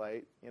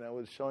Silverlight,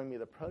 was showing me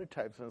the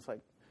prototypes, and it's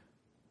like,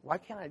 why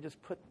can't I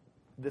just put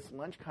this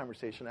lunch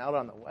conversation out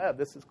on the web?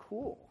 This is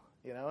cool,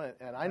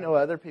 And I know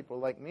other people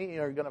like me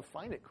are going to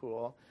find it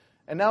cool.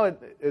 And now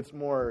it's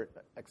more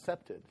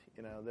accepted,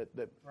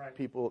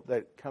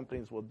 that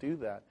companies will do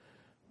that.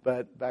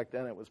 But back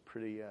then it was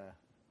pretty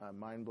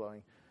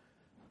mind-blowing.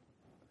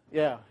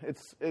 Yeah,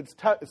 it's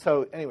tough.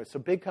 So anyway, so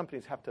big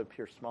companies have to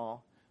appear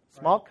small.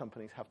 Small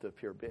companies have to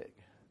appear big.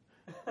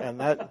 And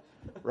that,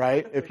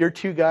 right? If you're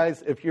two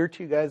guys at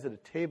a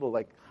table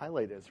like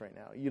Highlight is right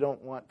now, you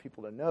don't want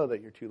people to know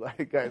that you're two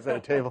guys at a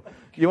table.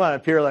 You want to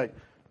appear like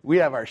we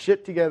have our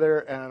shit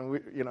together, and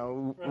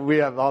we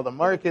have all the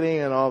marketing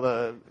and all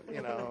the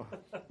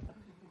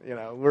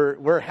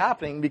we're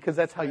happening because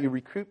that's how you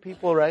recruit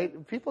people,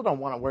 right? People don't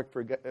want to work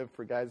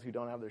for guys who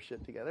don't have their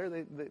shit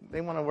together. They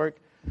want to work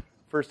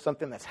for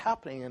something that's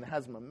happening and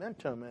has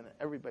momentum and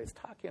everybody's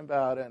talking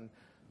about and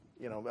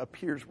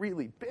appears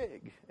really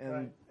big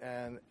and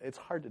it's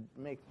hard to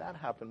make that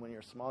happen when you're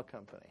a small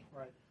company.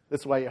 Right.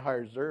 That's why you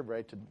hire Zurb,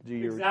 right? To do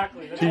your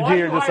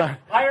design.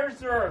 Hire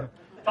Zurb.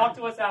 Talk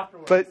to us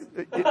afterwards.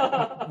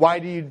 But why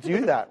do you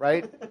do that,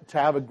 right? To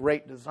have a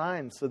great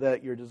design so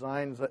that your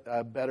design's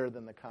better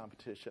than the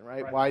competition,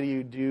 right? Why do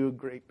you do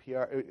great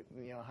PR?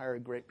 Hire a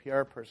great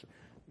PR person.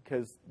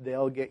 Because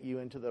they'll get you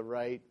into the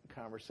right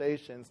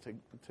conversations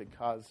to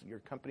cause your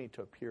company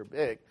to appear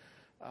big.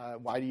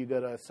 Why do you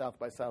go to South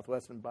by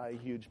Southwest and buy a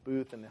huge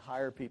booth and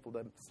hire people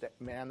to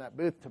man that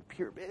booth to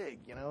appear big,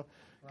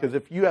 Because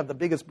if you have the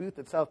biggest booth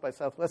at South by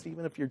Southwest,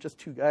 even if you're just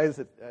 2 guys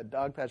at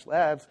Dogpatch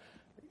Labs,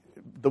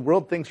 the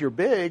world thinks you're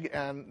big,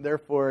 and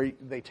therefore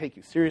they take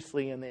you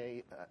seriously, and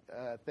they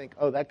think,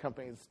 oh, that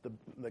company's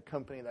the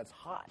company that's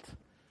hot.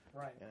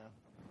 Right. You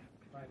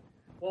know? Right.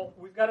 Well,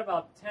 we've got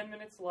about 10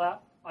 minutes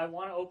left. I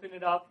want to open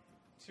it up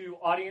to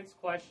audience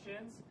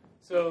questions.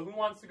 So who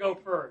wants to go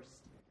first?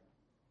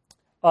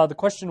 The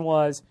question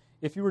was,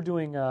 if you were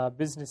doing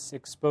business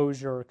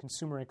exposure or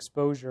consumer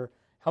exposure,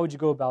 how would you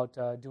go about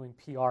doing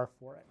PR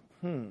for it?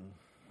 Business.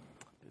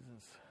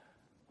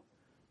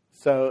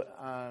 So,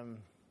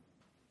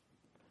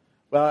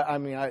 well, I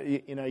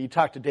mean, you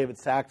talked to David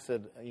Sachs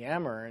at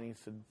Yammer, and he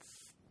said,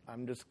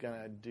 I'm just going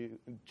to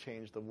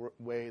change the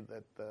way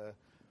that the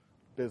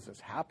business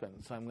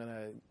happens. I'm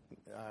going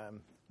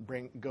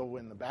to go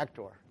in the back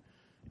door,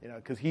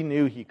 because he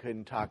knew he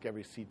couldn't talk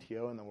every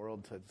CTO in the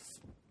world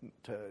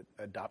to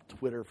adopt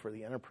Twitter for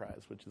the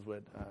enterprise, which is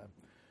what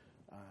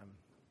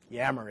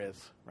Yammer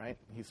is, right?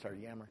 He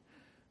started Yammer.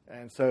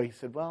 And so he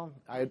said, well,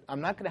 I'm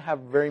not going to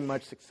have very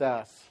much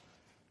success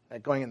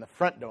at going in the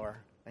front door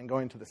and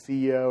going to the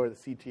CEO or the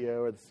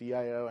CTO or the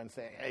CIO and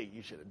saying, hey,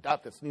 you should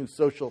adopt this new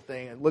social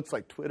thing. It looks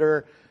like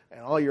Twitter,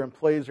 and all your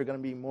employees are going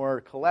to be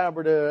more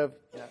collaborative.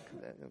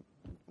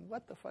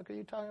 What the fuck are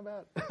you talking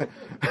about?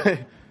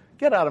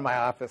 Get out of my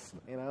office.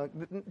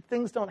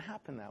 Things don't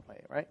happen that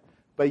way, right?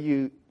 But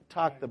you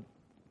talk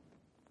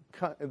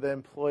the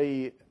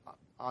employee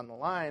on the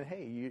line,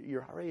 hey,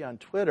 you're already on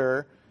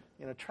Twitter.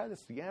 Try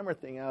this Yammer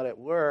thing out at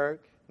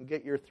work and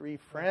get your 3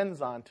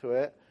 friends onto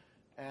it.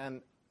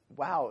 And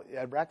wow,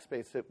 at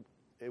Rackspace,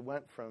 it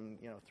went from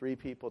 3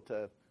 people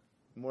to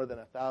more than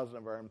 1,000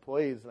 of our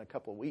employees in a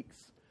couple of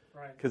weeks,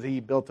 because he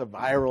built a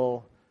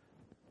viral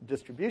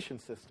distribution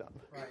system,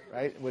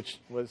 right? Which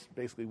was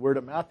basically word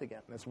of mouth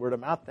again, this word of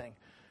mouth thing.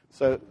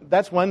 So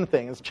that's one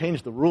thing, is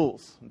change the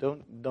rules.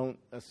 Don't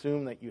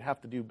assume that you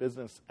have to do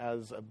business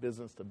as a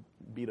business to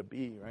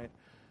B2B, right?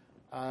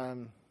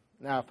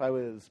 Now, if I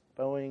was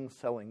Boeing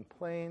selling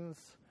planes,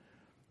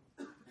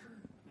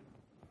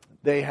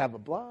 they have a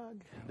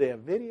blog, they have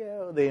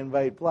video, they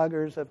invite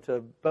bloggers up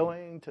to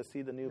Boeing to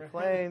see the new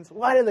planes.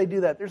 Why do they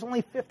do that? There's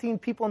only 15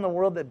 people in the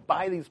world that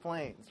buy these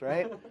planes,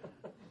 right?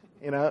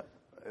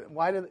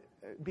 Why do they?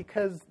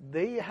 Because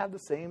they have the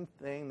same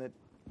thing that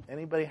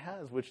anybody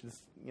has, which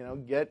is,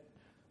 get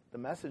the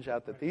message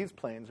out that these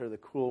planes are the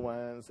cool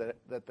ones,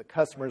 that the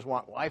customers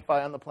want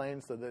Wi-Fi on the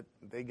plane so that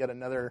they get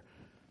another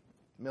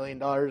 $1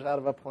 million out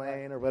of a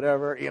plane or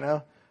whatever,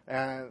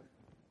 and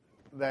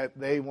that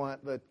they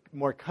want the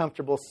more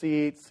comfortable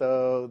seats,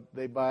 so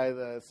they buy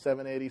the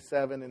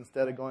 787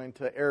 instead of going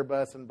to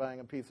Airbus and buying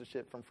a piece of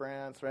shit from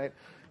France, right?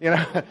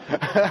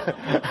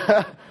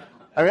 I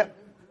mean,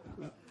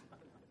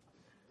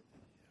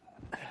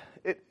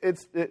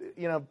 it's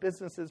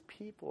business is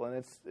people, and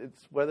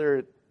it's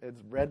whether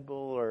it's Red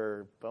Bull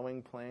or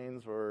Boeing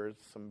planes or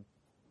some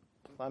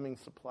plumbing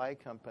supply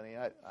company.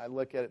 I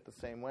look at it the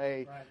same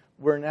way. Right.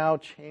 We're now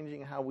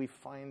changing how we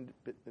find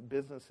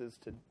businesses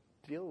to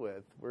deal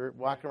with. We're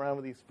walking around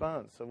with these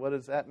phones. So what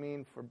does that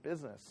mean for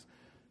business?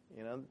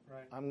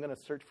 I'm going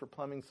to search for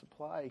plumbing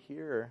supply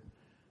here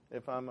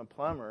if I'm a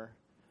plumber.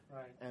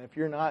 Right. And if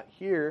you're not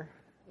here,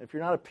 if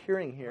you're not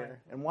appearing here,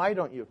 and why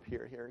don't you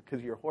appear here?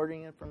 Because you're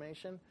hoarding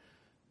information?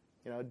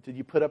 Did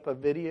you put up a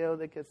video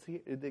that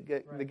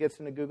gets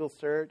into Google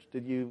search?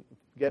 Did you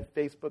get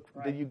Facebook?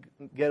 Right. Did you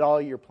get all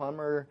your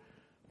plumber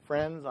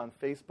friends on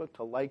Facebook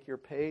to like your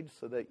page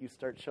so that you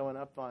start showing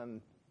up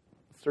on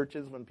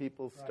searches when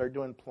people start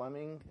doing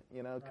plumbing?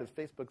 Because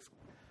Facebook's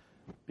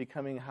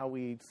becoming how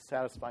we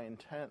satisfy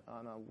intent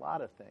on a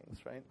lot of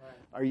things, right?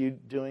 Are you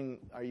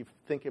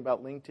thinking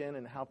about LinkedIn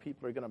and how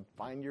people are going to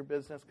find your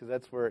business? Because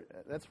that's where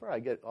I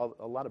get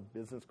a lot of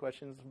business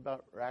questions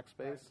about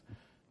Rackspace.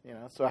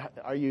 So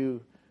are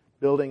you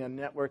building a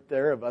network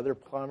there of other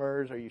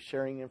plumbers? Are you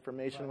sharing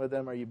information with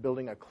them? Are you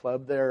building a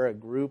club there, a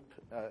group?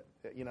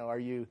 Are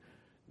you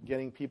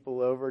getting people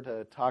over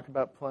to talk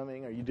about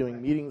plumbing? Are you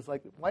doing meetings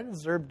like? Why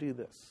does Zurb do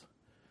this?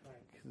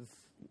 Because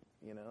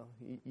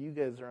you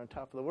guys are on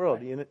top of the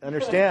world. You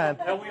understand?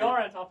 Yeah, we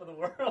are on top of the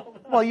world.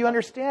 Well, you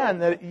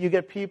understand that you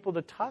get people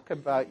to talk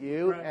about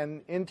you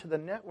and into the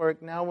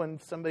network. Now, when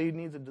somebody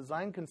needs a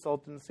design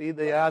consultancy,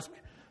 they ask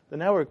the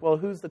network, well,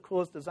 who's the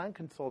coolest design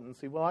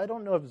consultancy? Well, I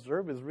don't know if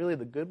Zurb is really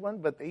the good one,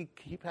 but they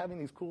keep having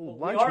these cool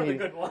lunch meetings. We are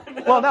the good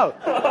one. Well, no.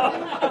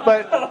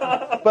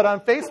 But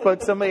on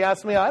Facebook, somebody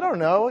asked me, I don't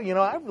know.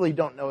 I really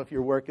don't know if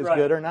your work is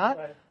good or not.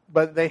 Right.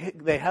 But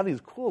they have these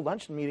cool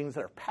lunch meetings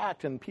that are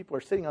packed, and people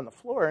are sitting on the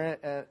floor,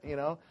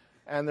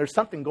 and there's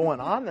something going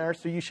on there,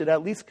 so you should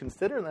at least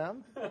consider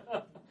them.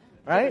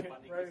 Right?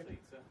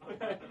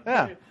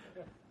 Yeah.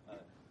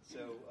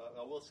 So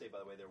I will say, by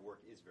the way, their work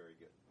is very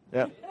good.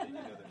 Yeah. They do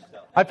know their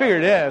stuff. I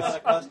figured it is. As a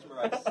customer,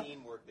 I've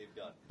seen work they've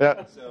done.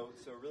 Yeah. So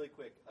really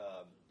quick,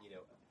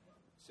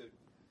 so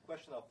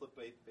question I'll flip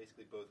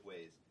basically both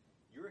ways.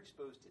 You're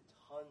exposed to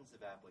tons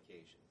of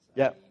applications.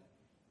 Yeah. I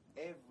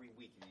mean, every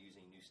week you're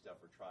using new stuff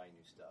or trying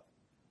new stuff.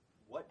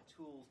 what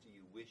tools do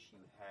you wish you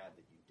had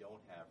that you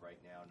don't have right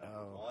now?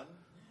 Number one.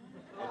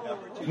 And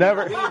number two,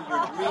 Never. Your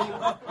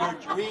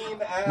dream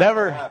apps.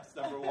 Never.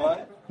 Number one.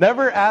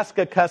 Never ask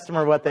a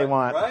customer what they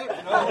want. Right?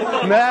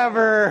 No.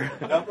 Never.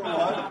 Number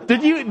one.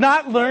 Did you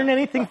not learn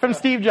anything from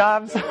Steve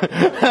Jobs? And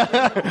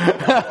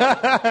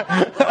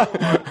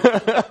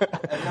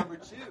number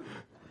two,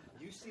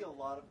 you see a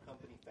lot of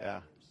company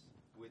founders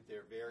with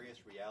their various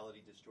reality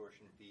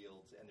distortion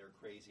fields and their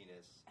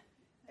craziness.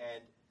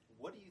 And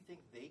what do you think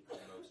they could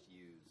most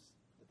use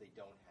that they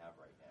don't have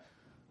right now?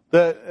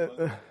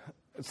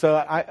 So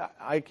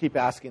I keep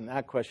asking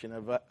that question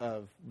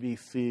of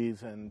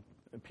VCs and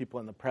people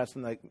in the press,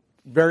 and the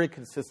very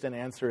consistent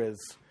answer is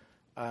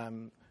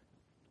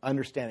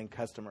understanding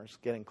customers,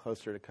 getting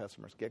closer to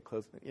customers, get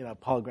close.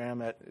 Paul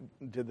Graham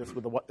did this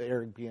with the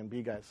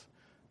Airbnb guys.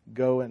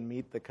 Go and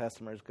meet the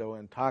customers, go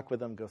and talk with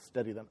them, go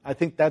study them. I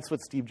think that's what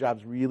Steve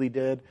Jobs really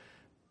did,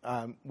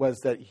 was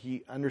that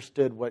he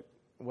understood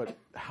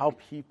how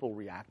people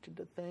reacted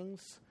to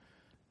things,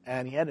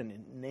 and he had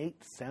an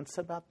innate sense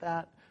about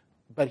that.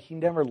 But he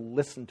never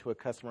listened to a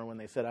customer when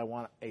they said, I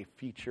want a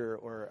feature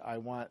or I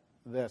want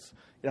this.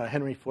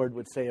 Henry Ford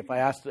would say, if I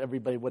asked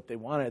everybody what they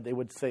wanted, they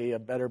would say a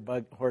better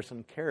horse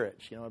and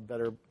carriage, a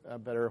better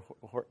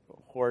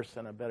horse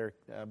and a better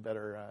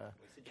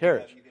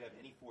carriage. You could have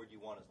any Ford you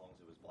want as long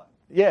as it was black.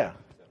 Yeah,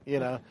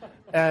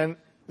 And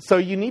so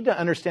you need to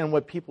understand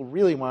what people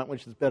really want,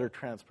 which is better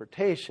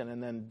transportation,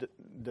 and then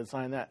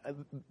design that.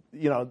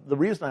 The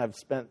reason I've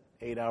spent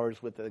 8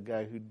 hours with a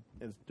guy who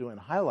is doing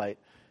Highlight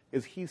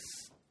is he's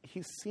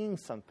seeing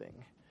something,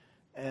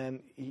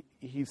 and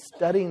he's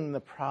studying the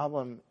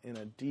problem in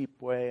a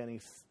deep way,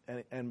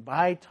 and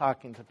by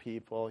talking to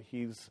people,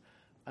 he's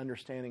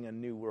understanding a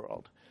new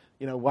world.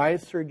 Why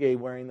is Sergey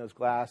wearing those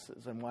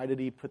glasses, and why did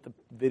he put the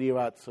video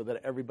out so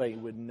that everybody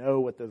would know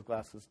what those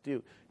glasses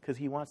do? Because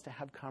he wants to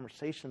have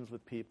conversations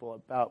with people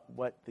about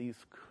what these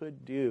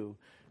could do,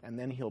 and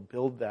then he'll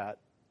build that,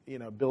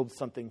 build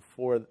something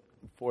for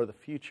the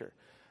future.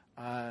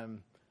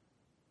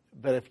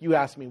 But if you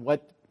ask me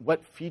what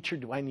feature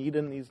do I need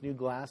in these new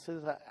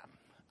glasses,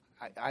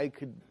 I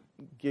could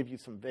give you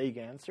some vague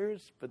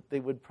answers, but they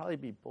would probably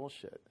be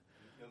bullshit.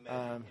 Info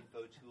tools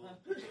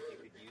you think you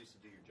could use to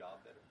do your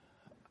job better?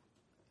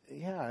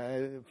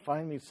 Yeah,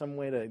 find me some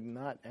way to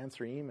not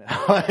answer email.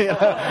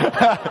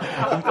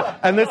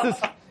 and this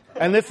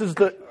is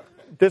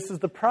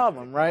the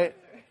problem, right?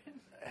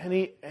 It's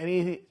already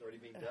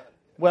being done.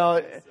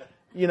 Well,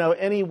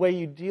 any way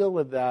you deal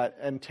with that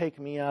and take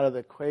me out of the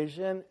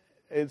equation,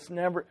 it's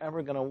never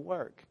ever going to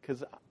work,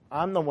 because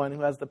I'm the one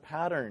who has the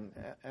pattern,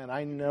 and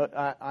I know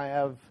I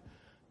have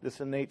this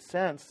innate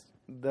sense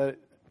that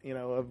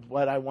of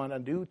what I want to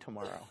do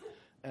tomorrow.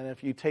 And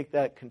if you take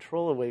that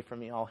control away from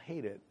me, I'll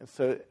hate it. And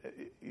so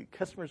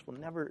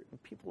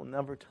people will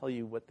never tell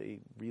you what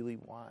they really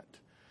want.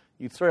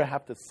 You sort of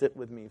have to sit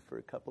with me for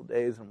a couple of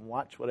days and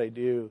watch what I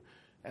do,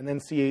 and then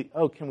see,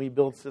 can we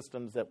build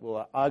systems that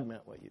will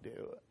augment what you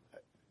do?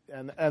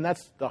 And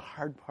that's the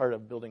hard part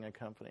of building a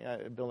company,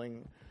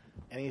 building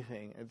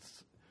anything.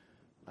 It's,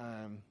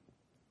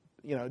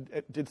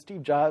 did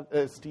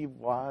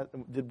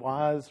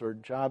Woz or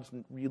Jobs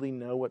really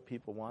know what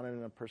people wanted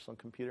in a personal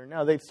computer?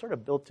 No, they sort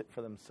of built it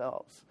for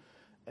themselves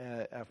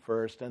at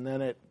first, and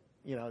then it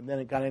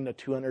got into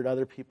 200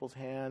 other people's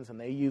hands, and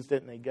they used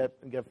it, and they get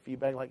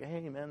feedback like,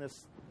 "Hey, man,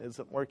 this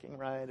isn't working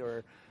right,"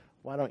 or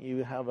 "Why don't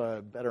you have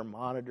a better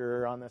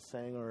monitor on this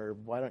thing?" or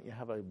 "Why don't you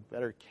have a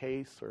better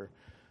case?" or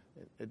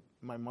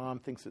 "My mom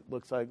thinks it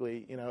looks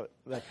ugly."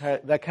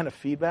 That kind of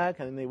feedback,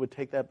 and then they would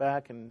take that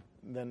back, and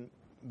then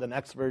the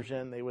next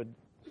version they would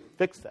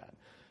fix that,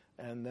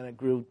 and then it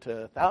grew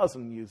to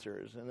 1,000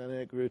 users, and then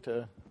it grew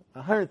to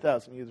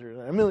 100,000 users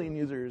and 1 million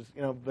users.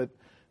 But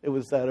it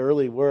was that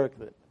early work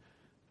that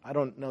I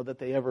don't know that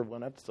they ever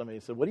went up to somebody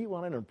and said, "What do you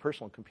want in a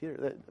personal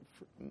computer?"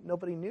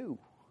 Nobody knew.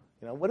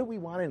 What do we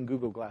want in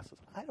Google Glasses?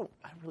 I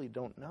really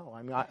don't know.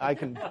 I mean,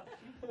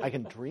 I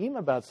can dream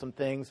about some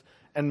things,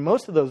 and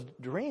most of those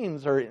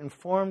dreams are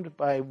informed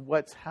by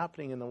what's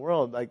happening in the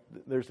world. Like,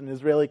 there's an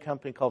Israeli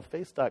company called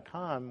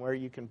Face.com where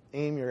you can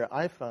aim your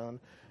iPhone,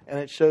 and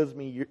it shows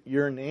me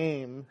your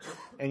name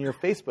and your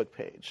Facebook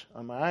page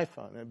on my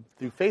iPhone and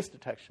through face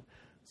detection.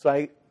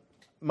 So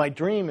my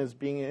dream is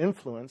being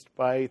influenced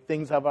by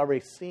things I've already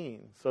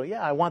seen. So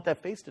yeah, I want that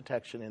face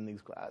detection in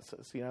these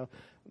glasses.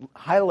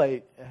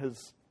 Highlight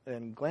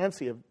and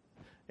Glancy have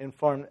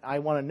informed, I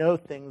want to know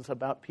things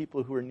about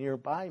people who are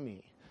nearby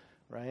me,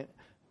 right?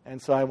 And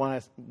so I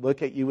want to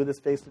look at you with this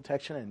face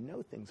detection and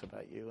know things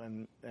about you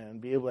and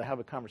be able to have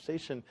a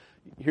conversation.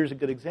 Here's a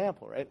good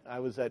example, right? I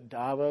was at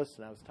Davos,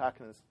 and I was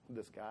talking to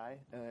this guy,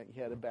 and he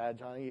had a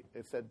badge on it.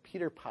 It said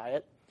Peter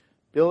Pyatt,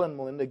 Bill and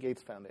Melinda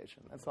Gates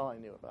Foundation. That's all I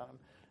knew about him.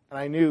 And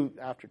I knew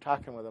after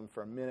talking with him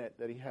for a minute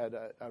that he had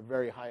a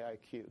very high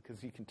IQ,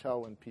 because you can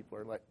tell when people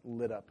are like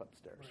lit up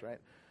upstairs, right?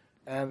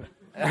 And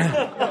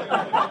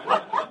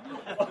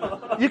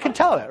you can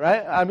tell it,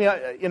 right? I mean,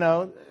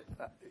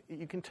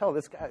 you can tell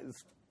this guy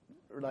is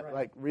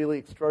like really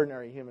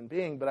extraordinary human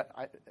being. But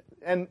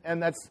and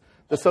that's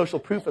the social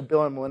proof of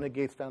Bill and Melinda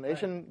Gates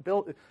Foundation.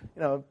 Bill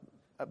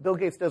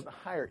Gates doesn't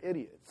hire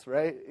idiots,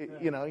 right?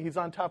 He's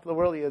on top of the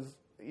world. He has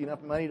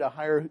enough money to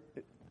hire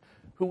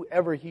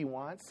whoever he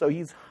wants. So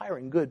he's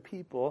hiring good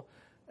people,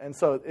 and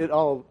so it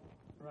all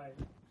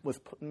was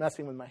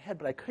messing with my head.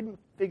 But I couldn't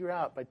figure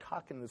out by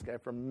talking to this guy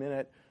for a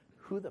minute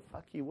who the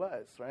fuck he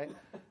was, right?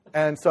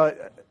 And so,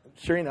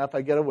 sure enough,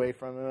 I get away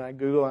from him and I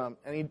Google him,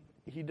 and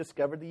he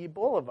discovered the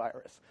Ebola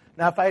virus.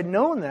 Now, if I had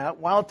known that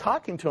while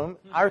talking to him,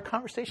 our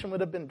conversation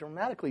would have been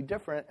dramatically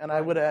different, and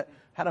I would have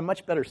had a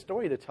much better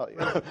story to tell you.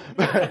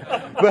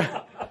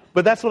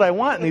 but that's what I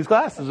want in these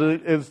classes,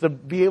 is to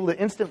be able to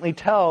instantly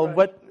tell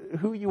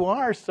who you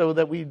are, so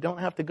that we don't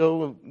have to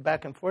go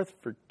back and forth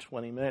for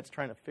 20 minutes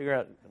trying to figure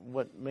out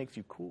what makes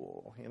you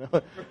cool.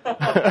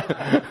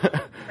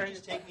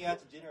 Just take me out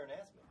to dinner and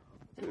ask me.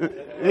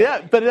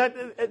 Yeah,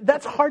 but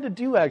that's hard to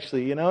do,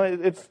 actually.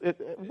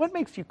 What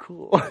makes you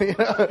cool? We've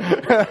got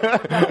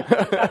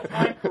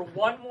time for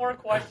one more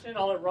question.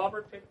 I'll let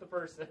Robert pick the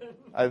person.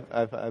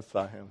 I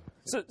saw him.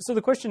 So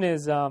the question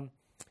is,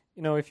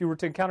 if you were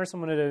to encounter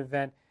someone at an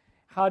event,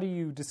 how do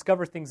you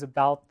discover things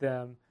about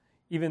them,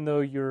 even though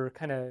you're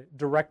kind of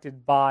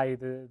directed by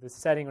the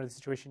setting or the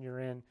situation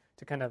you're in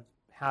to kind of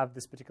have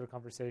this particular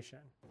conversation?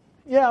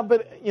 Yeah,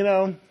 but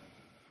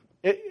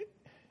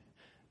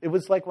it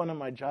was like one of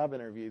my job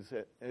interviews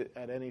at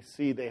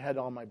NEC. They had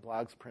all my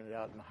blogs printed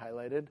out and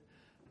highlighted.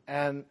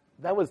 And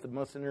that was the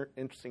most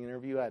interesting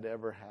interview I'd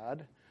ever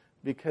had,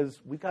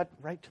 because we got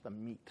right to the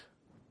meat.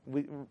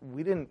 We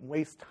didn't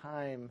waste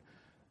time,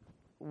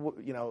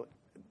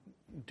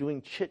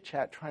 doing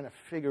chit-chat trying to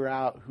figure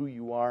out who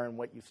you are and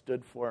what you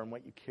stood for and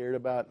what you cared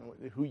about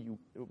and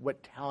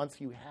what talents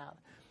you have.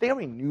 They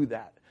already knew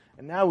that.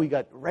 And now we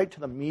got right to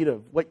the meat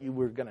of what you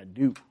were going to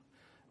do.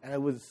 And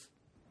it was,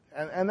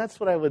 and that's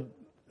what I would...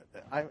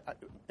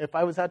 if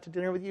I was out to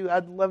dinner with you,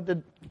 I'd love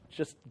to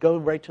just go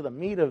right to the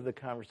meat of the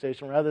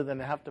conversation rather than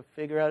have to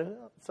figure out,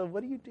 so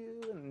what do you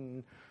do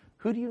and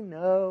who do you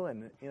know,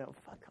 and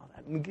fuck all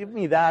that. And give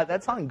me that.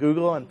 That's on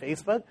Google and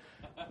Facebook.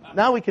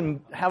 Now we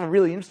can have a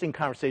really interesting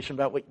conversation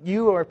about what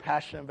you are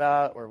passionate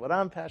about or what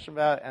I'm passionate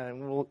about,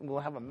 and we'll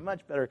have a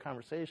much better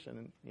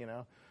conversation.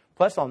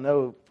 Plus I'll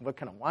know what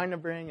kind of wine to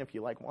bring, if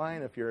you like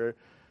wine, if you're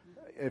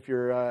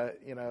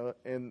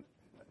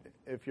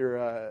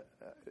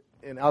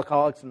in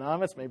Alcoholics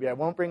Anonymous, maybe I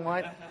won't bring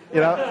wine,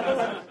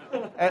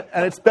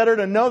 and it's better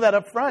to know that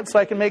up front so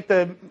I can make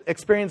the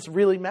experience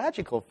really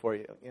magical for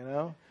you.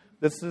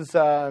 This is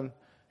what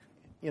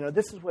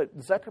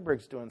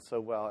Zuckerberg's doing so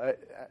well.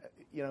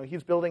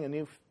 He's building a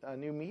new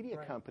media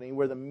company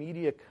where the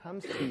media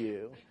comes to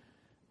you,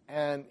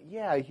 and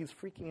he's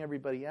freaking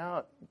everybody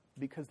out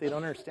because they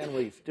don't understand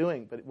what he's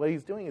doing. But what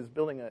he's doing is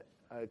building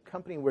a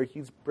company where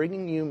he's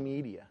bringing you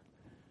media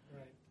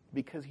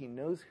because he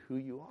knows who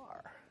you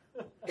are.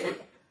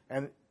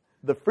 And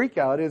the freak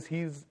out is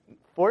he's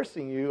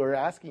forcing you or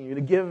asking you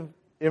to give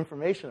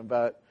information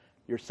about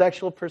your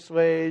sexual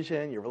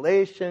persuasion, your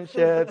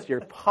relationships,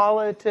 your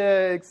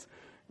politics,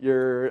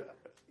 your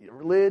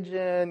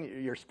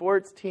religion, your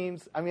sports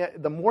teams. I mean,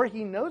 the more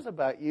he knows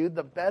about you,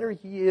 the better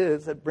he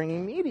is at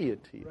bringing media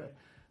to you. Right.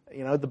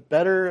 The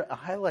better a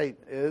highlight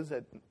is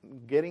at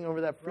getting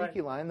over that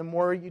freaky line, the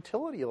more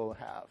utility it'll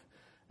have.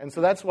 And so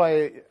that's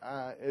why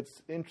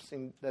it's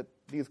interesting that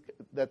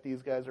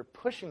these guys are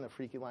pushing the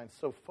freaky line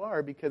so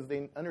far, because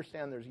they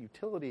understand there's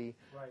utility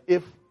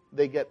if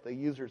they get the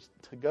users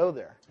to go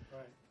there.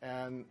 Right.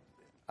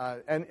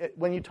 And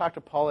when you talk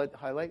to Paul at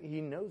Highlight,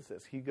 he knows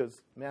this. He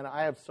goes, man,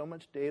 I have so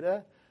much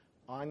data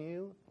on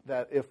you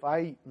that if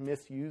I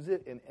misuse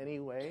it in any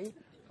way,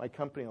 my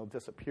company will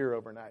disappear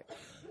overnight.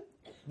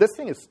 This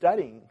thing is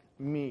studying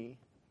me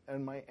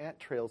and my ant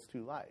trails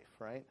through life,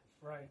 right?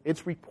 Right.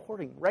 It's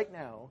reporting right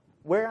now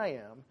where I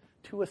am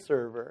to a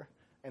server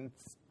and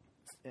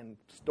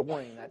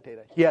storing that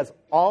data. He has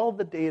all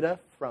the data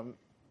from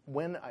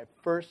when I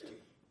first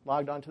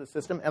logged onto the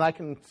system, and I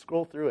can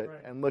scroll through it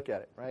and look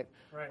at it, right?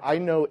 I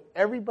know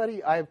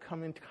everybody I've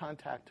come into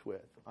contact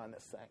with on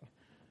this thing.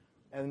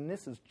 And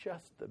this is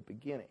just the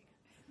beginning.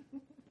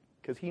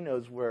 Because he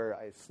knows where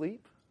I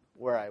sleep,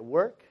 where I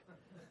work.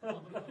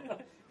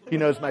 He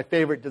knows my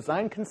favorite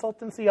design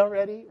consultancy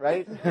already,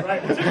 right?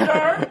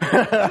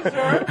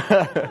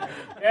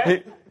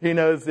 He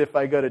knows if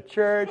I go to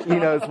church.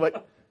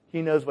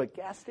 He knows what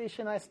gas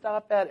station I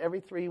stop at every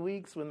 3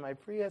 weeks with my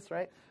Prius,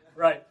 right?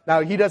 Right.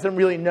 Now, he doesn't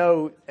really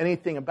know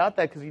anything about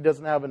that because he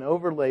doesn't have an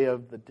overlay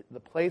of the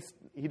place.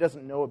 He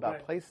doesn't know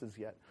about places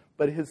yet.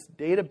 But his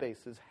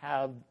databases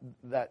have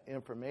that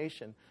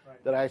information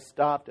that I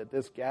stopped at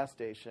this gas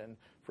station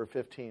for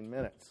 15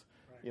 minutes.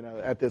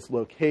 At this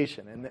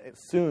location. And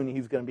soon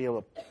he's going to be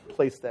able to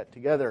place that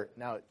together.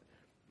 Now,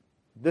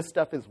 this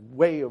stuff is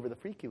way over the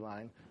freaky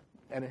line,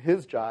 and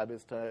his job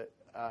is to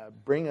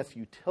bring us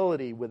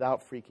utility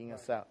without freaking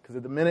us out. Because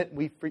at the minute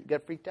we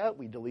get freaked out,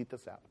 we delete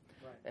this out.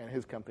 And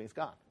his company's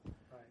gone.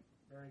 Right.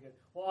 Very good.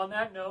 Well, on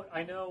that note,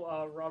 I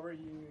know, Robert,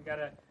 you got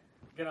to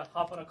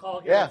hop on a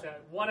call here. Yeah. It's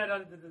at 1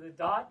 at the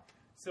dot.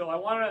 So I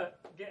want to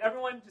get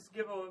everyone just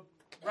give a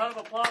round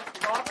of applause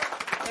to Robert.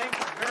 Thank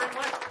you very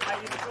much. I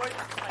enjoyed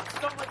this. I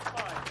had so much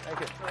fun. Thank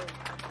you.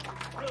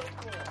 So, really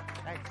cool.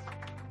 Thanks.